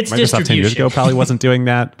 it's Microsoft 10 years ago probably wasn't doing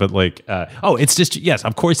that, but it's just, yes,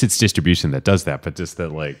 of course it's distribution that does that, but just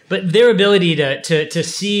that but their ability to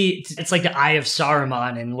see, it's like the Eye of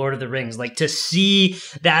Saruman in Lord of the Rings, to see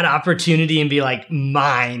that opportunity and be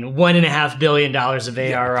mine, $1.5 billion of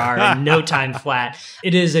ARR in no time flat.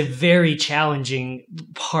 It is a very challenging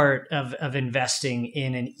part of investing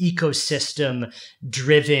in an ecosystem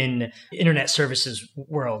driven internet services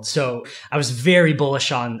world. So I was very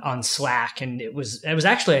bullish on Slack. And it was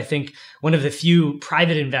actually, I think, one of the few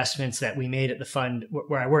private investments that we made at the fund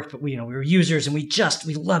where I worked. But we were users, and we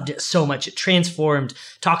loved it so much. It transformed.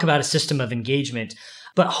 Talk about a system of engagement.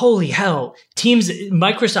 But holy hell,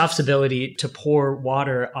 Microsoft's ability to pour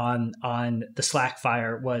water on the Slack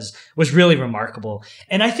fire was really remarkable.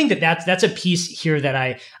 And I think that's a piece here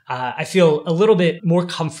that I feel a little bit more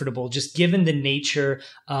comfortable, just given the nature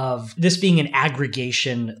of this being an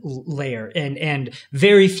aggregation layer, and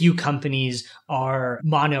very few companies are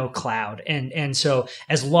mono cloud. And so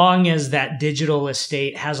as long as that digital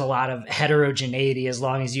estate has a lot of heterogeneity, as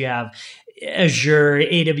long as you have Azure,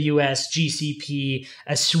 AWS, GCP,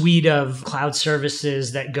 a suite of cloud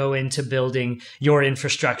services that go into building your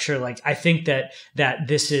infrastructure. Like, I think that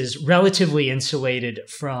this is relatively insulated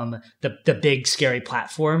from the big scary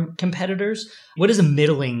platform competitors. What does a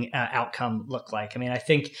middling outcome look like? I mean, I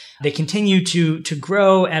think they continue to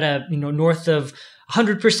grow at a north of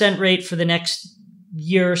 100% rate for the next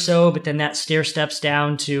year or so, but then that stair steps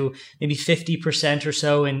down to maybe 50% or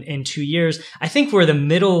so in 2 years. I think we're the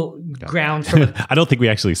middle ground. I don't think we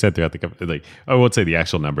actually said throughout the company, like, I won't say the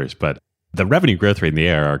actual numbers, but the revenue growth rate and the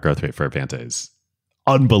ARR growth rate for Vanta is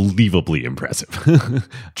unbelievably impressive.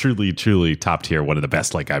 Truly top tier, one of the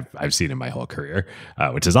best like I've seen in my whole career,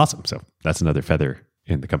 which is awesome. So that's another feather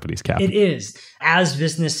in the company's cap. It is. As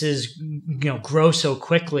businesses grow so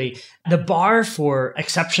quickly, the bar for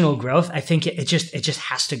exceptional growth, I think it just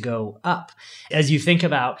has to go up. As you think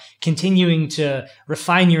about continuing to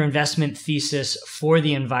refine your investment thesis for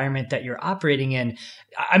the environment that you're operating in.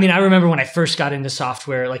 I mean, I remember when I first got into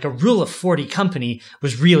software, like a rule of 40 company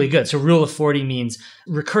was really good. So rule of 40 means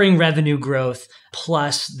recurring revenue growth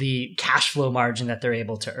plus the cash flow margin that they're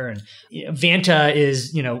able to earn. Vanta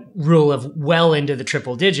is, rule of well into the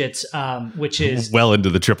triple digits, which is well into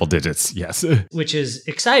the triple digits. Yes. Which is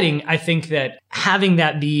exciting. I think that having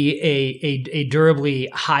that be a durably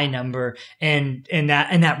high number and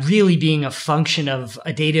that really being a function of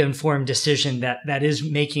a data informed decision that is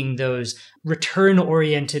making those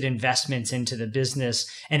return-oriented investments into the business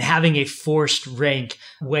and having a forced rank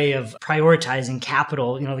way of prioritizing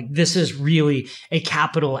capital. This is really a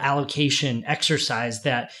capital allocation exercise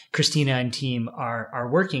that Christina and team are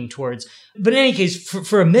working towards. But in any case,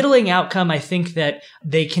 for a middling outcome, I think that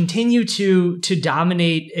they continue to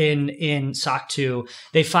dominate in SOC 2.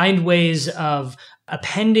 They find ways of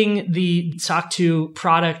appending the SOC 2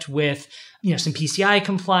 product with some PCI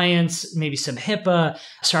compliance, maybe some HIPAA,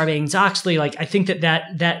 Sarbanes-Oxley. Like, I think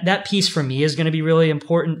that piece for me is going to be really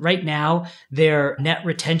important. Right now, their net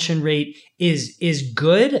retention rate is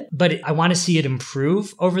good, but I want to see it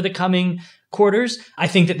improve over the coming quarters. I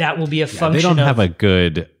think that will be a function. They don't have a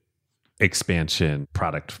good expansion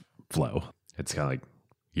product flow. It's kind of like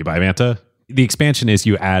you buy Vanta. The expansion is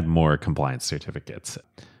you add more compliance certificates.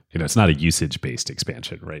 It's not a usage-based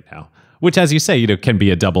expansion right now, which, as you say, can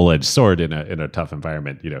be a double-edged sword in a tough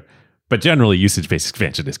environment. But generally, usage-based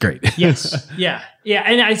expansion is great. Yes, yeah,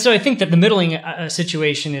 and so I think that the middling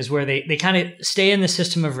situation is where they kind of stay in the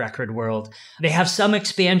system of record world. They have some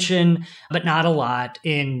expansion, but not a lot.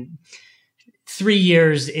 In 3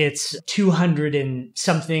 years, it's $200 and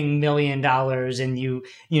something million, and you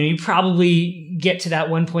probably get to that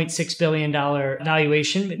 $1.6 billion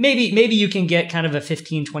valuation. Maybe you can get kind of a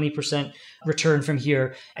 15-20% return from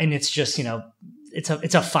here, and it's just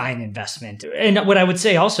it's a fine investment. And what I would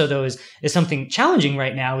say also though is something challenging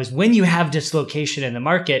right now is when you have dislocation in the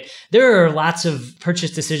market, there are lots of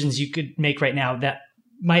purchase decisions you could make right now that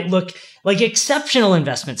might look like exceptional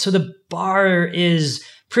investments. So the bar is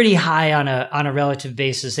pretty high on a relative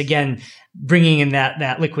basis. Again, bringing in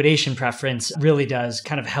that liquidation preference really does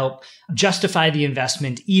kind of help justify the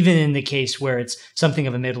investment, even in the case where it's something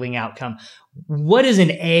of a middling outcome. What does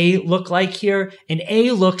an A look like here? An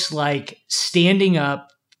A looks like standing up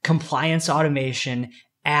compliance automation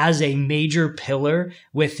as a major pillar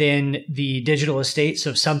within the digital estate.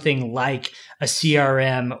 So something like a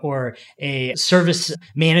CRM or a service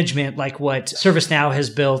management like what ServiceNow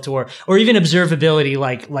has built, or even observability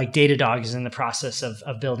like Datadog is in the process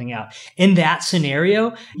of building out. In that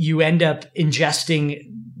scenario, you end up ingesting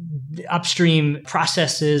upstream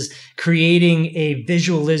processes, creating a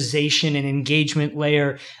visualization and engagement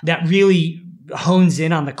layer that really hones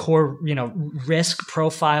in on the core, risk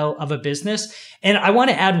profile of a business. And I want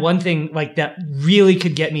to add one thing like that really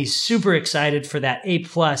could get me super excited for that A+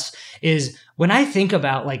 is when I think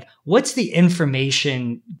about like, what's the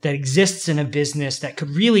information that exists in a business that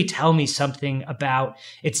could really tell me something about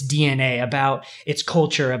its DNA, about its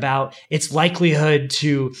culture, about its likelihood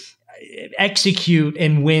to execute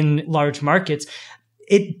and win large markets.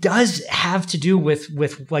 It does have to do with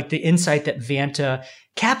like the insight that Vanta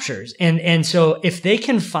captures. And so if they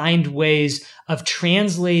can find ways of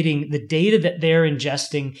translating the data that they're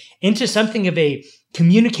ingesting into something of a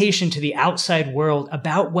communication to the outside world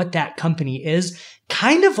about what that company is,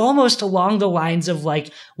 kind of almost along the lines of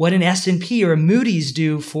like what an S&P or a Moody's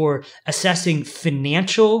do for assessing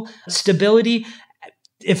financial stability.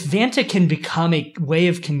 If Vanta can become a way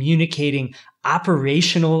of communicating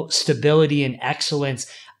operational stability and excellence,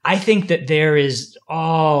 I think that there is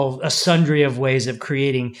all a sundry of ways of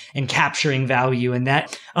creating and capturing value, and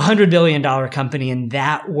that $100 billion company in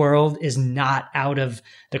that world is not out of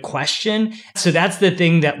the question. So that's the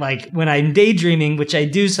thing that, like, when I'm daydreaming, which I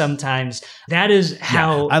do sometimes, that is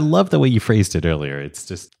how... I love the way you phrased it earlier. It's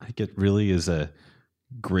just, like, it really is a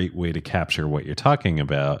great way to capture what you're talking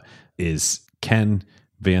about is, can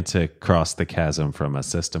Vanta cross the chasm from a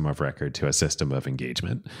system of record to a system of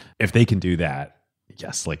engagement? If they can do that,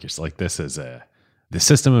 yes, this is the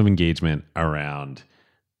system of engagement around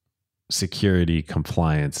security,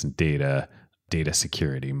 compliance, and data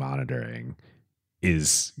security monitoring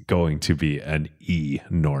is going to be an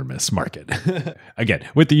enormous market. Again,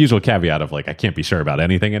 with the usual caveat of, like, I can't be sure about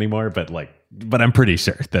anything anymore, but I'm pretty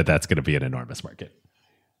sure that that's going to be an enormous market.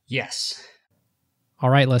 Yes. All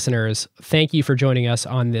right, listeners, thank you for joining us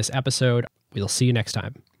on this episode. We'll see you next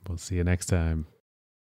time. We'll see you next time.